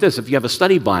something like this. If you have a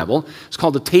study Bible, it's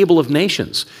called the Table of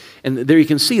Nations. And there you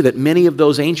can see that many of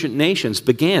those ancient nations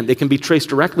they can be traced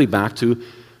directly back to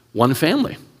one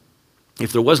family.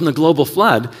 If there wasn't a global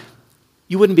flood,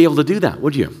 you wouldn't be able to do that,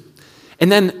 would you?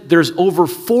 And then there's over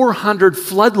 400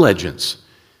 flood legends.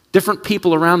 Different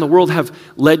people around the world have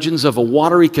legends of a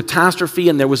watery catastrophe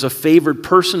and there was a favored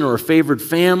person or a favored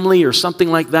family or something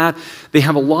like that. They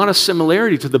have a lot of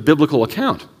similarity to the biblical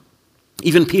account.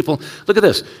 Even people, look at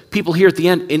this, people here at the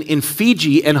end in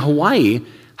Fiji and Hawaii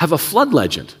have a flood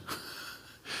legend.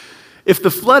 If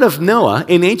the flood of Noah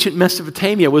in ancient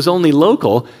Mesopotamia was only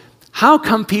local, how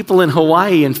come people in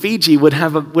Hawaii and Fiji would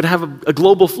have a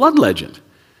global flood legend?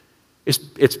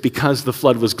 It's because the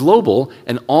flood was global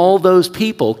and all those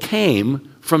people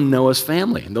came from Noah's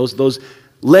family. And those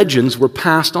legends were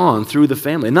passed on through the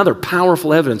family. Another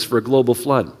powerful evidence for a global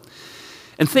flood.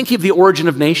 And think of the origin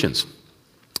of nations.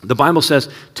 The Bible says,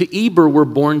 to Eber were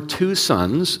born two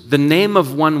sons. The name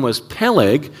of one was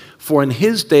Peleg, for in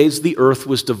his days the earth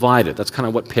was divided. That's kind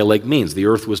of what Peleg means. The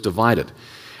earth was divided.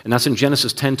 And that's in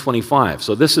Genesis 10:25.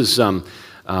 So this is... and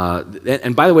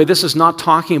by the way, this is not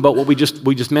talking about what we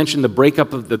just mentioned, the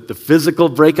breakup of the physical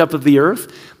breakup of the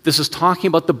earth. This is talking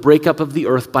about the breakup of the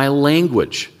earth by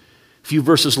language. A few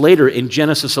verses later, in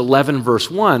Genesis 11,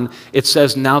 verse 1, it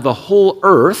says, now the whole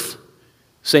earth,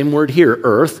 same word here,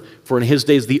 earth, for in his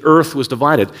days the earth was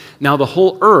divided. Now the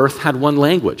whole earth had one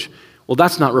language. Well,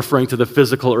 that's not referring to the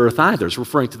physical earth either. It's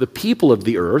referring to the people of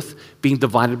the earth being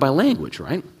divided by language,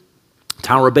 right?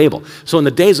 Tower of Babel. So in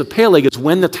the days of Peleg, it's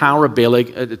when the Tower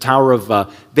of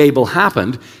Babel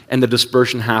happened, and the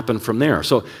dispersion happened from there.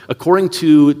 So according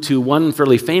to one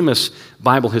fairly famous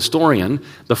Bible historian,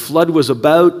 the flood was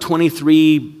about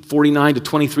 2349 to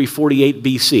 2348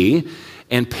 BC,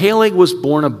 and Peleg was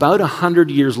born about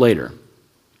 100 years later.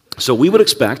 So we would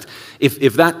expect,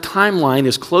 if that timeline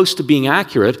is close to being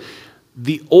accurate,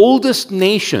 the oldest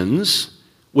nations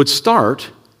would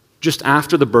start just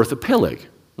after the birth of Peleg,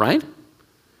 right?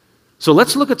 So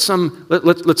let's look at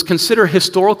let's consider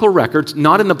historical records,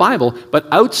 not in the Bible, but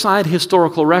outside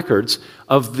historical records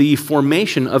of the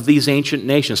formation of these ancient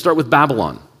nations. Start with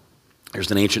Babylon.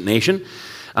 There's an ancient nation.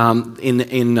 In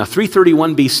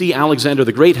 331 BC, Alexander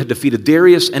the Great had defeated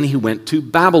Darius, and he went to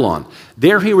Babylon.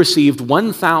 There he received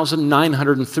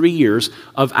 1,903 years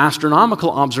of astronomical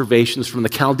observations from the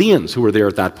Chaldeans who were there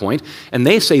at that point, and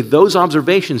they say those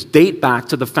observations date back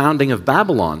to the founding of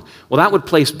Babylon. Well, that would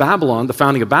place Babylon, the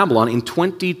founding of Babylon, in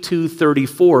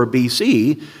 2234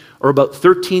 BC, or about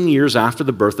 13 years after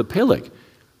the birth of Peleg.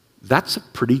 That's a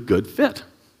pretty good fit.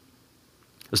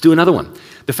 Let's do another one.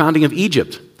 The founding of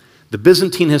Egypt. The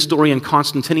Byzantine historian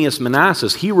Constantinus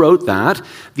Manassas, he wrote that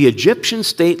the Egyptian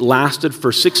state lasted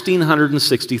for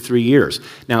 1,663 years.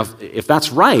 Now, if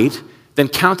that's right, then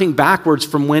counting backwards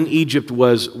from when Egypt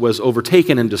was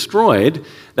overtaken and destroyed,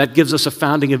 that gives us a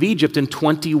founding of Egypt in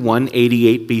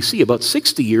 2188 BC, about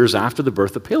 60 years after the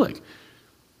birth of Peleg.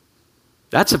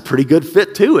 That's a pretty good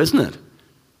fit too, isn't it?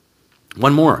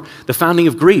 One more, the founding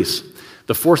of Greece.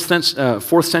 The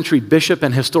 4th century bishop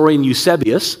and historian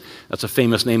Eusebius, that's a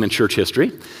famous name in church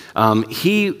history,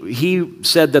 he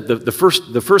said that the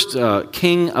first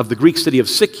king of the Greek city of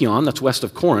Sicyon, that's west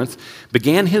of Corinth,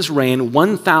 began his reign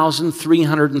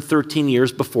 1,313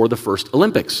 years before the first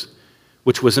Olympics,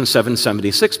 which was in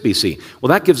 776 BC.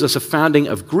 Well, that gives us a founding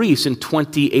of Greece in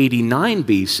 2089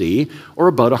 BC, or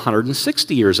about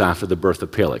 160 years after the birth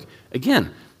of Peleg.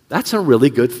 Again, that's a really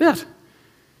good fit.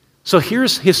 So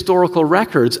here's historical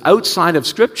records outside of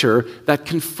Scripture that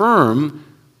confirm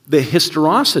the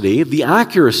historicity, the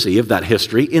accuracy of that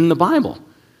history in the Bible.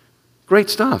 Great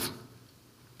stuff.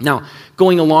 Now,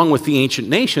 going along with the ancient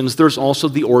nations, there's also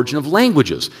the origin of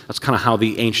languages. That's kind of how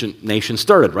the ancient nations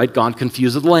started, right? God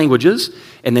confused the languages,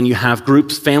 and then you have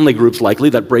groups, family groups likely,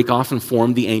 that break off and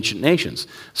form the ancient nations,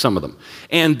 some of them.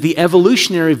 And the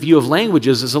evolutionary view of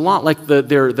languages is a lot like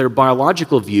their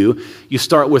biological view. You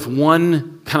start with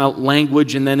one kind of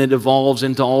language, and then it evolves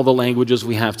into all the languages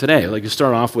we have today. Like you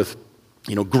start off with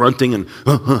grunting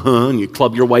and you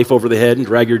club your wife over the head and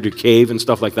drag her to a cave and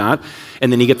stuff like that.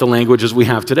 And then you get the languages we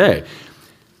have today.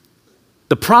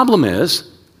 The problem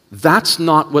is, that's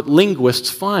not what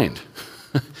linguists find.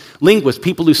 Linguists,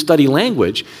 people who study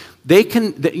language, they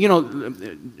can,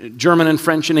 German and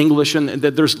French and English, and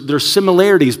there's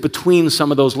similarities between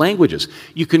some of those languages.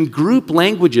 You can group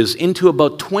languages into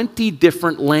about 20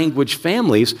 different language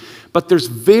families, but there's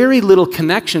very little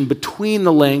connection between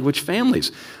the language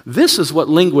families. This is what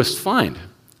linguists find.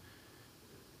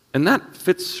 And that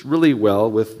fits really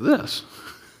well with this,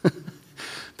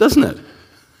 doesn't it?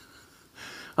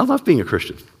 I love being a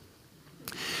Christian.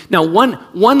 Now,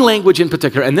 one language in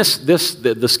particular, and the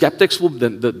skeptics,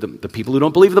 the people who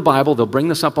don't believe the Bible, they'll bring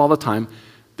this up all the time,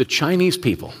 the Chinese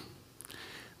people.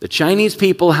 The Chinese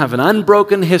people have an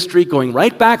unbroken history going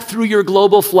right back through your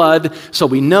global flood, so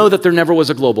we know that there never was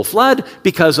a global flood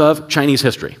because of Chinese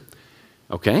history.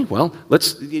 Okay, well,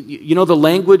 the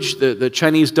language, the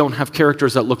Chinese don't have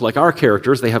characters that look like our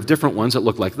characters, they have different ones that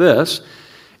look like this.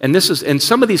 And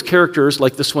some of these characters,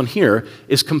 like this one here,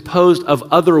 is composed of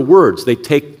other words. They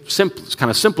take kind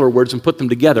of simpler words and put them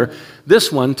together.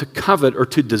 This one, to covet or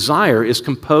to desire, is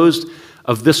composed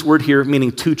of this word here,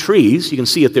 meaning two trees. You can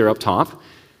see it there up top.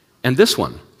 And this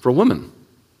one, for woman.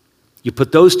 You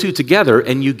put those two together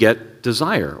and you get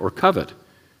desire or covet.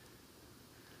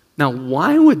 Now,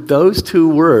 why would those two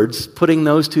words, putting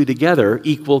those two together,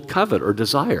 equal covet or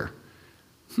desire?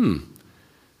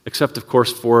 Except, of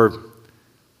course, for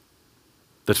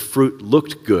the fruit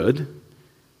looked good,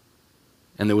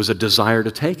 and there was a desire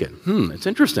to take it. It's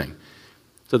interesting.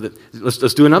 So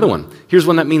let's do another one. Here's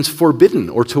one that means forbidden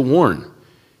or to warn.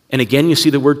 And again, you see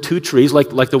the word two trees,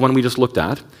 like the one we just looked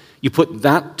at. You put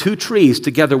that two trees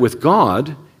together with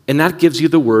God, and that gives you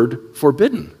the word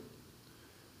forbidden.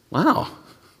 Wow.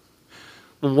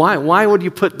 Why would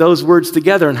you put those words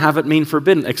together and have it mean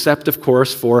forbidden? Except, of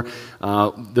course, for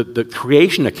the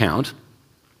creation account.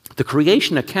 The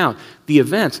creation account, the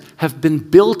events, have been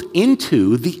built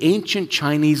into the ancient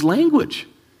Chinese language.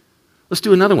 Let's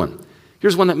do another one.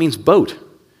 Here's one that means boat.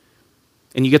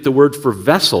 And you get the word for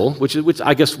vessel, which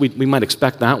I guess we might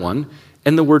expect that one,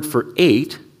 and the word for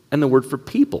eight, and the word for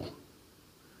people.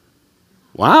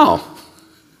 Wow.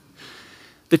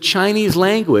 The Chinese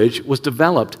language was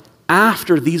developed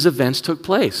after these events took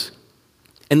place.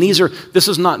 And this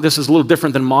is a little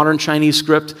different than modern Chinese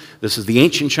script. This is the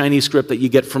ancient Chinese script that you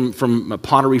get from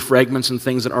pottery fragments and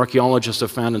things that archaeologists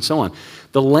have found and so on.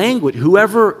 The language,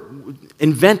 whoever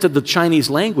invented the Chinese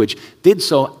language did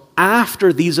so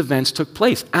after these events took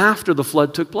place, after the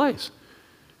flood took place.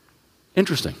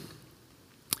 Interesting.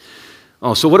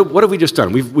 Oh, so what have we just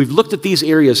done? We've looked at these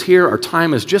areas here. Our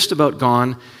time is just about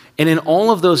gone. And in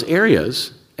all of those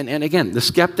areas, and again, the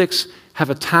skeptics have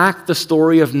attacked the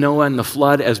story of Noah and the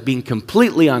flood as being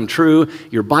completely untrue.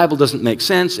 Your Bible doesn't make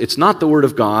sense. It's not the Word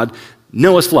of God.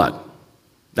 Noah's flood.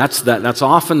 That's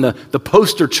often the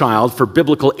poster child for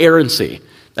biblical errancy.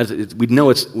 We know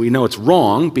it's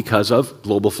wrong because of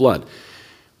global flood.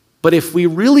 But if we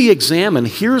really examine,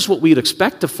 here's what we'd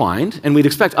expect to find, and we'd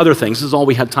expect other things. This is all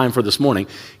we had time for this morning.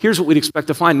 Here's what we'd expect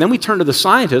to find. And then we turn to the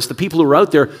scientists, the people who are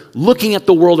out there looking at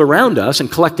the world around us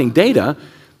and collecting data.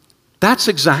 That's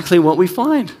exactly what we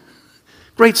find.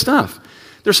 Great stuff.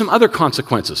 There's some other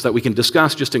consequences that we can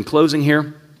discuss just in closing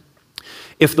here.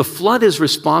 If the flood is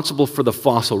responsible for the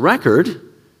fossil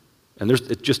record, and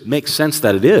it just makes sense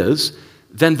that it is,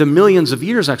 then the millions of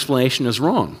years explanation is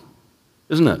wrong,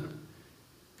 isn't it?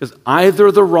 Because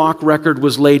either the rock record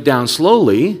was laid down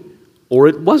slowly, or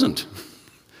it wasn't.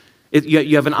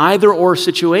 You have an either-or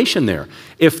situation there.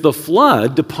 If the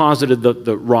flood deposited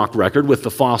the rock record with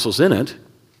the fossils in it,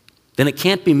 then it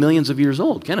can't be millions of years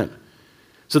old, can it?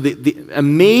 So a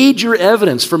major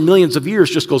evidence for millions of years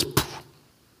just goes poof,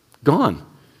 gone.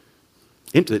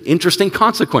 Interesting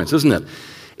consequence, isn't it?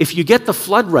 If you get the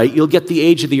flood right, you'll get the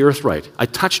age of the earth right. I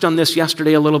touched on this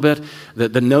yesterday a little bit,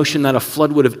 the notion that a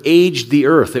flood would have aged the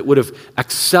earth. It would have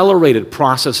accelerated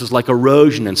processes like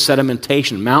erosion and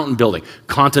sedimentation, mountain building,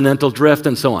 continental drift,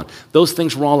 and so on. Those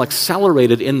things were all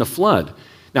accelerated in the flood.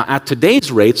 Now, at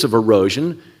today's rates of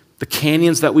erosion, The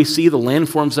canyons that we see, the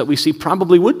landforms that we see,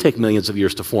 probably would take millions of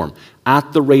years to form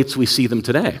at the rates we see them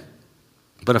today.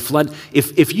 But a flood,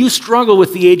 if you struggle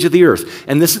with the age of the earth,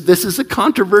 and this is a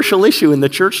controversial issue in the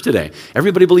church today.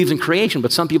 Everybody believes in creation,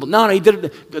 but some people, no, he did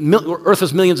it, earth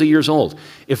is millions of years old.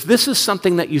 If this is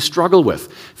something that you struggle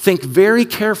with, think very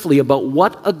carefully about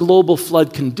what a global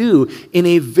flood can do in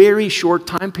a very short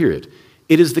time period.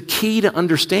 It is the key to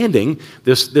understanding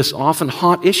this often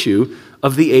hot issue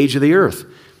of the age of the earth.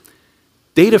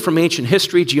 Data from ancient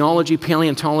history, geology,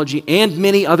 paleontology, and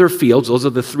many other fields, those are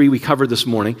the three we covered this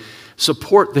morning,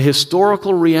 support the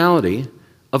historical reality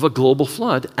of a global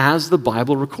flood as the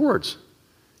Bible records.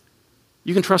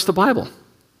 You can trust the Bible.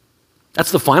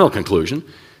 That's the final conclusion.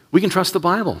 We can trust the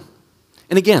Bible.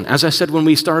 And again, as I said when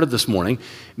we started this morning,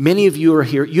 many of you are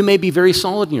here, you may be very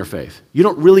solid in your faith. You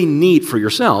don't really need for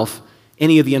yourself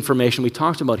any of the information we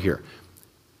talked about here.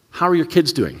 How are your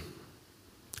kids doing?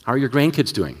 How are your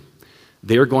grandkids doing?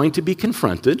 They are going to be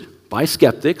confronted by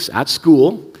skeptics at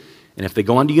school, and if they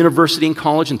go on to university and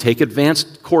college and take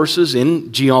advanced courses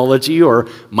in geology or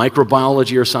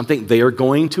microbiology or something, they are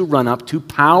going to run up to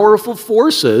powerful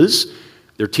forces,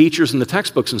 their teachers in the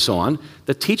textbooks and so on,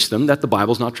 that teach them that the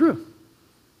Bible's not true.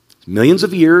 It's millions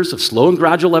of years of slow and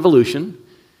gradual evolution.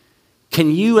 Can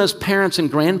you as parents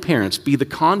and grandparents be the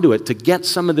conduit to get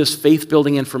some of this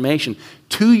faith-building information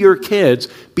to your kids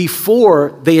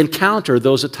before they encounter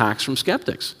those attacks from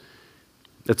skeptics?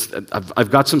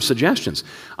 I've got some suggestions.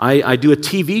 I do a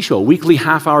TV show, a weekly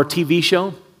half-hour TV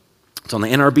show. It's on the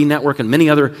NRB network and many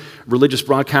other religious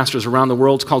broadcasters around the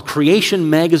world. It's called Creation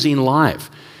Magazine Live.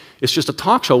 It's just a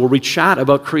talk show where we chat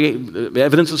about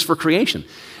evidences for creation.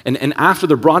 And after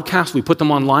the broadcast, we put them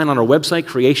online on our website,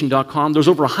 creation.com. There's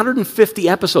over 150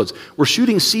 episodes. We're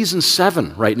shooting season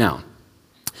 7 right now.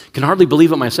 Can hardly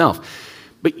believe it myself.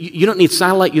 But you don't need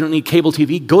satellite, you don't need cable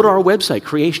TV. Go to our website,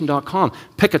 creation.com.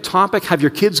 Pick a topic, have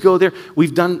your kids go there.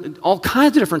 We've done all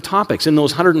kinds of different topics in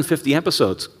those 150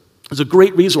 episodes. It's a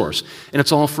great resource, and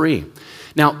it's all free.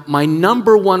 Now, my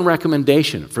number one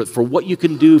recommendation for what you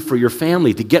can do for your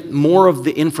family to get more of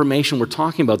the information we're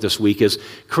talking about this week is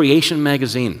Creation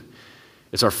Magazine.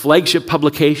 It's our flagship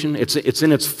publication. It's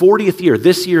in its 40th year.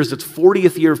 This year is its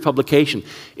 40th year of publication.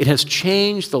 It has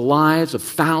changed the lives of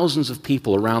thousands of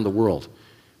people around the world.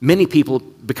 Many people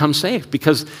become saved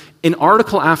because in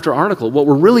article after article, what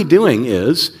we're really doing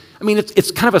is,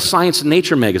 it's kind of a science and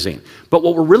nature magazine, but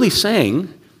what we're really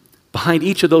saying behind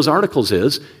each of those articles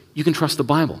is, you can trust the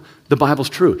Bible. The Bible's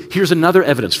true. Here's another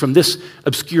evidence from this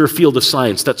obscure field of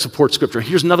science that supports Scripture.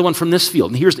 Here's another one from this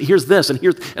field, and here's this,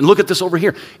 and look at this over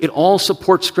here. It all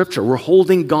supports Scripture. We're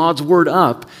holding God's Word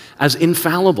up as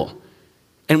infallible.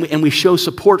 And we show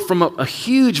support from a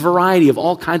huge variety of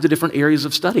all kinds of different areas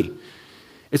of study.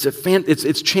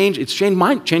 It's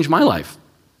changed my life.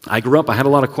 I grew up, I had a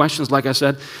lot of questions, like I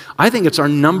said. I think it's our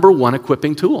number one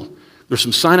equipping tool. There's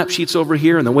some sign-up sheets over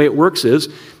here, and the way it works is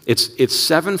it's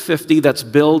 $7.50 that's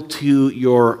billed to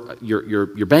your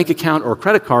bank account or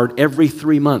credit card every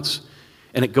 3 months.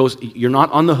 And it goes, you're not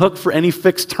on the hook for any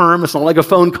fixed term. It's not like a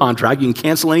phone contract. You can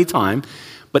cancel any time.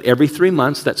 But every 3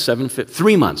 months, that's $7.50.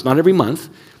 3 months, not every month,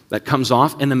 that comes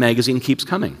off, and the magazine keeps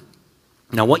coming.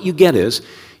 Now, what you get is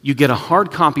you get a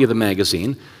hard copy of the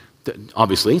magazine,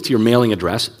 obviously, to your mailing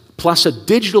address, plus a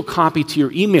digital copy to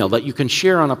your email that you can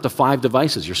share on up to 5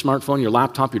 devices, your smartphone, your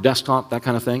laptop, your desktop, that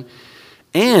kind of thing.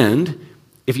 And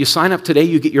if you sign up today,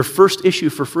 you get your first issue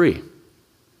for free.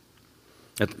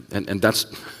 And that's,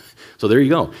 so there you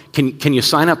go. Can you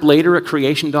sign up later at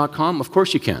creation.com? Of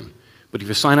course you can. But if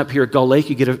you sign up here at Gull Lake,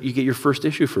 you get your first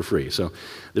issue for free. So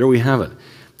there we have it.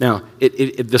 Now,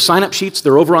 the sign-up sheets,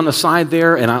 they're over on the side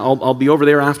there, and I'll be over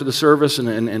there after the service,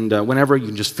 and whenever, you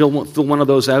can just fill one of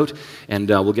those out, and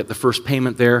we'll get the first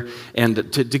payment there.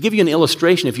 And to give you an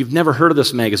illustration, if you've never heard of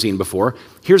this magazine before,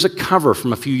 here's a cover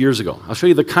from a few years ago. I'll show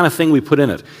you the kind of thing we put in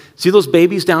it. See those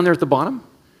babies down there at the bottom?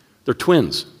 They're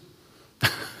twins.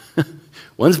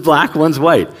 One's black, one's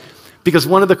white. Because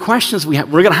one of the questions we're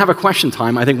going to have a question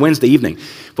time, I think Wednesday evening,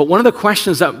 but one of the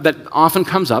questions that often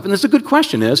comes up, and it's a good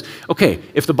question, is, okay,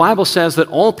 if the Bible says that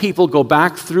all people go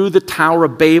back through the Tower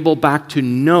of Babel back to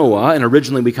Noah, and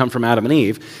originally we come from Adam and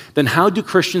Eve, then how do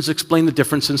Christians explain the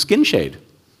difference in skin shade?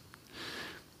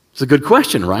 It's a good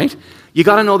question, right? You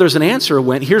got to know there's an answer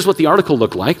when, here's what the article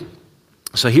looked like.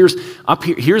 So here's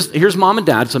mom and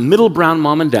dad. It's a middle brown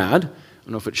mom and dad. I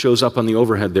don't know if it shows up on the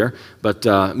overhead there, but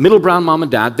middle brown mom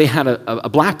and dad, they had a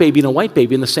black baby and a white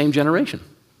baby in the same generation.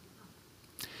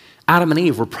 Adam and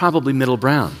Eve were probably middle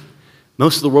brown.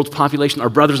 Most of the world's population, our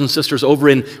brothers and sisters over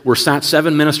in, we're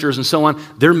SAT-7 ministers and so on,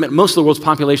 most of the world's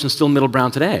population is still middle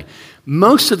brown today.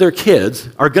 Most of their kids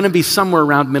are going to be somewhere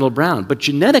around middle brown, but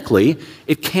genetically,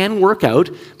 it can work out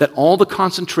that all the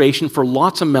concentration for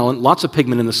lots of melanin, lots of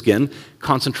pigment in the skin,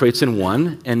 concentrates in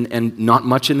one and not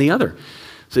much in the other.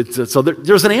 So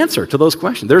there's an answer to those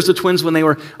questions. There's the twins when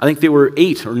I think they were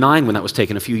 8 or 9 when that was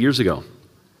taken a few years ago.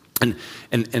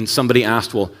 And somebody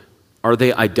asked, well, are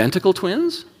they identical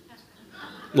twins?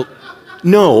 Well,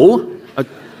 no.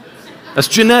 That's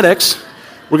genetics.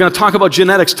 We're going to talk about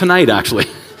genetics tonight, actually.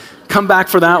 Come back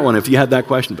for that one if you had that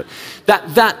question. But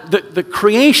the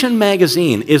Creation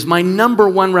magazine is my number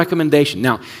one recommendation.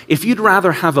 Now, if you'd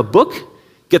rather have a book,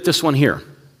 get this one here.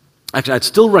 Actually, I'd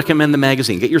still recommend the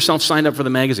magazine. Get yourself signed up for the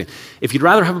magazine. If you'd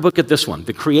rather have a book, get this one,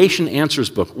 the Creation Answers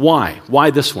book. Why?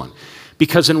 Why this one?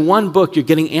 Because in one book, you're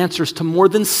getting answers to more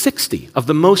than 60 of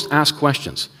the most asked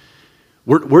questions.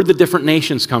 Where the different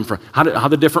nations come from? How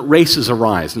the different races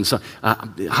arise? And so,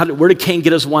 where did Cain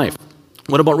get his wife?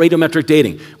 What about radiometric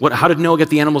dating? How did Noah get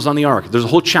the animals on the ark? There's a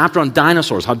whole chapter on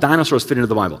dinosaurs, how dinosaurs fit into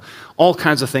the Bible. All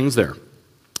kinds of things there.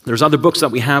 There's other books that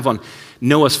we have on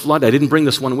Noah's flood. I didn't bring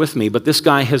this one with me, but this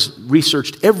guy has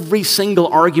researched every single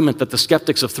argument that the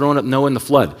skeptics have thrown at Noah in the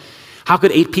flood. How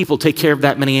could 8 people take care of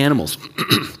that many animals?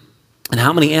 And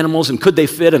how many animals, and could they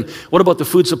fit? And what about the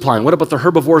food supply? And what about the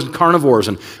herbivores and carnivores?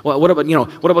 And what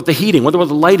about the heating? What about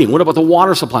the lighting? What about the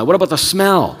water supply? What about the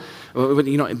smell?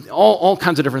 All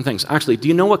kinds of different things. Actually, do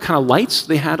you know what kind of lights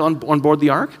they had on board the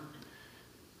ark?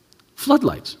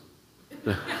 Floodlights.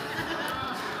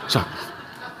 So,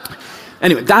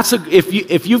 anyway,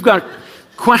 if you've got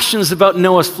questions about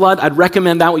Noah's flood, I'd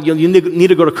recommend that one. You need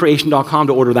to go to creation.com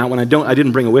to order that one. I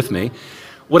didn't bring it with me.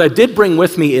 What I did bring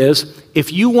with me is,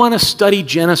 if you want to study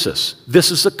Genesis,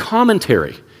 this is a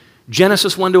commentary,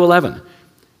 Genesis 1 to 11.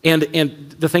 And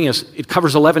the thing is, it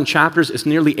covers 11 chapters. It's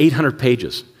nearly 800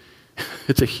 pages.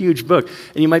 It's a huge book.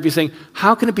 And you might be saying,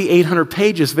 how can it be 800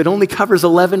 pages if it only covers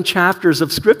 11 chapters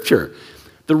of Scripture?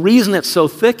 The reason it's so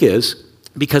thick is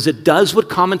because it does what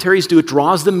commentaries do. It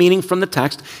draws the meaning from the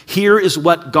text. Here is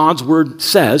what God's Word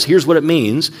says. Here's what it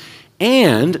means.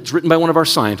 And it's written by one of our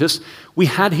scientists. We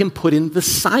had him put in the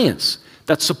science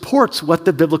that supports what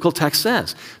the biblical text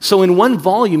says. So in one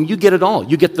volume, you get it all.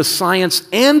 You get the science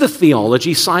and the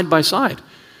theology side by side.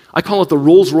 I call it the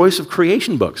Rolls-Royce of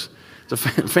creation books. It's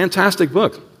a fantastic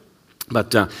book.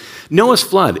 But Noah's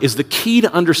flood is the key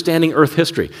to understanding Earth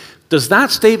history. Does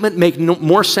that statement make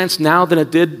more sense now than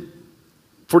it did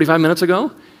 45 minutes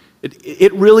ago?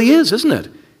 It really is, isn't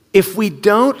it? If we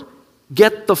don't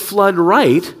get the flood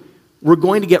right, we're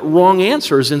going to get wrong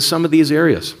answers in some of these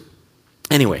areas.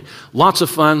 Anyway, lots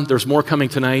of fun. There's more coming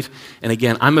tonight. And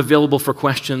again, I'm available for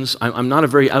questions. I'm not a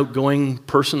very outgoing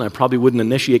person. I probably wouldn't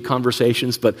initiate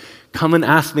conversations, but come and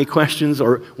ask me questions,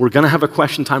 or we're going to have a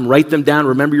question time. Write them down.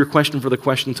 Remember your question for the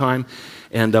question time,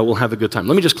 and we'll have a good time.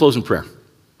 Let me just close in prayer.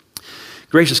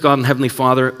 Gracious God and Heavenly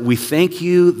Father, we thank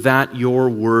you that your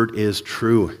word is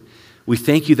true. We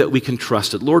thank you that we can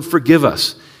trust it. Lord, forgive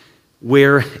us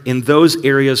where in those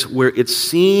areas where it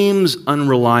seems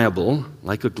unreliable,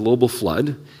 like a global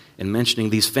flood, and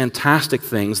mentioning these fantastic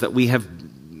things that we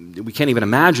can't even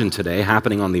imagine today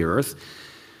happening on the earth,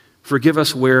 forgive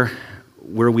us where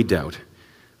we doubt.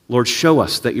 Lord, show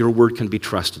us that your word can be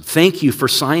trusted. Thank you for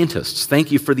scientists.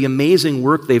 Thank you for the amazing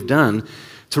work they've done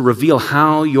to reveal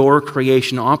how your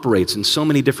creation operates in so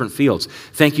many different fields.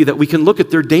 Thank you that we can look at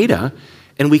their data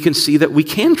and we can see that we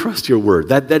can trust your word,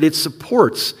 that it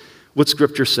supports what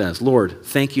Scripture says. Lord,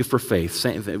 thank you for faith.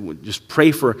 Just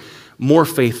pray for more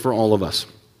faith for all of us,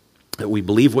 that we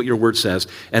believe what your word says,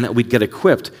 and that we'd get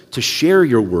equipped to share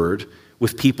your word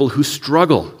with people who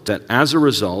struggle, that as a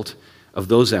result of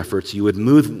those efforts, you would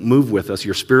move with us,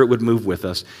 your Spirit would move with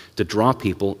us to draw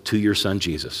people to your Son,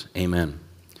 Jesus. Amen.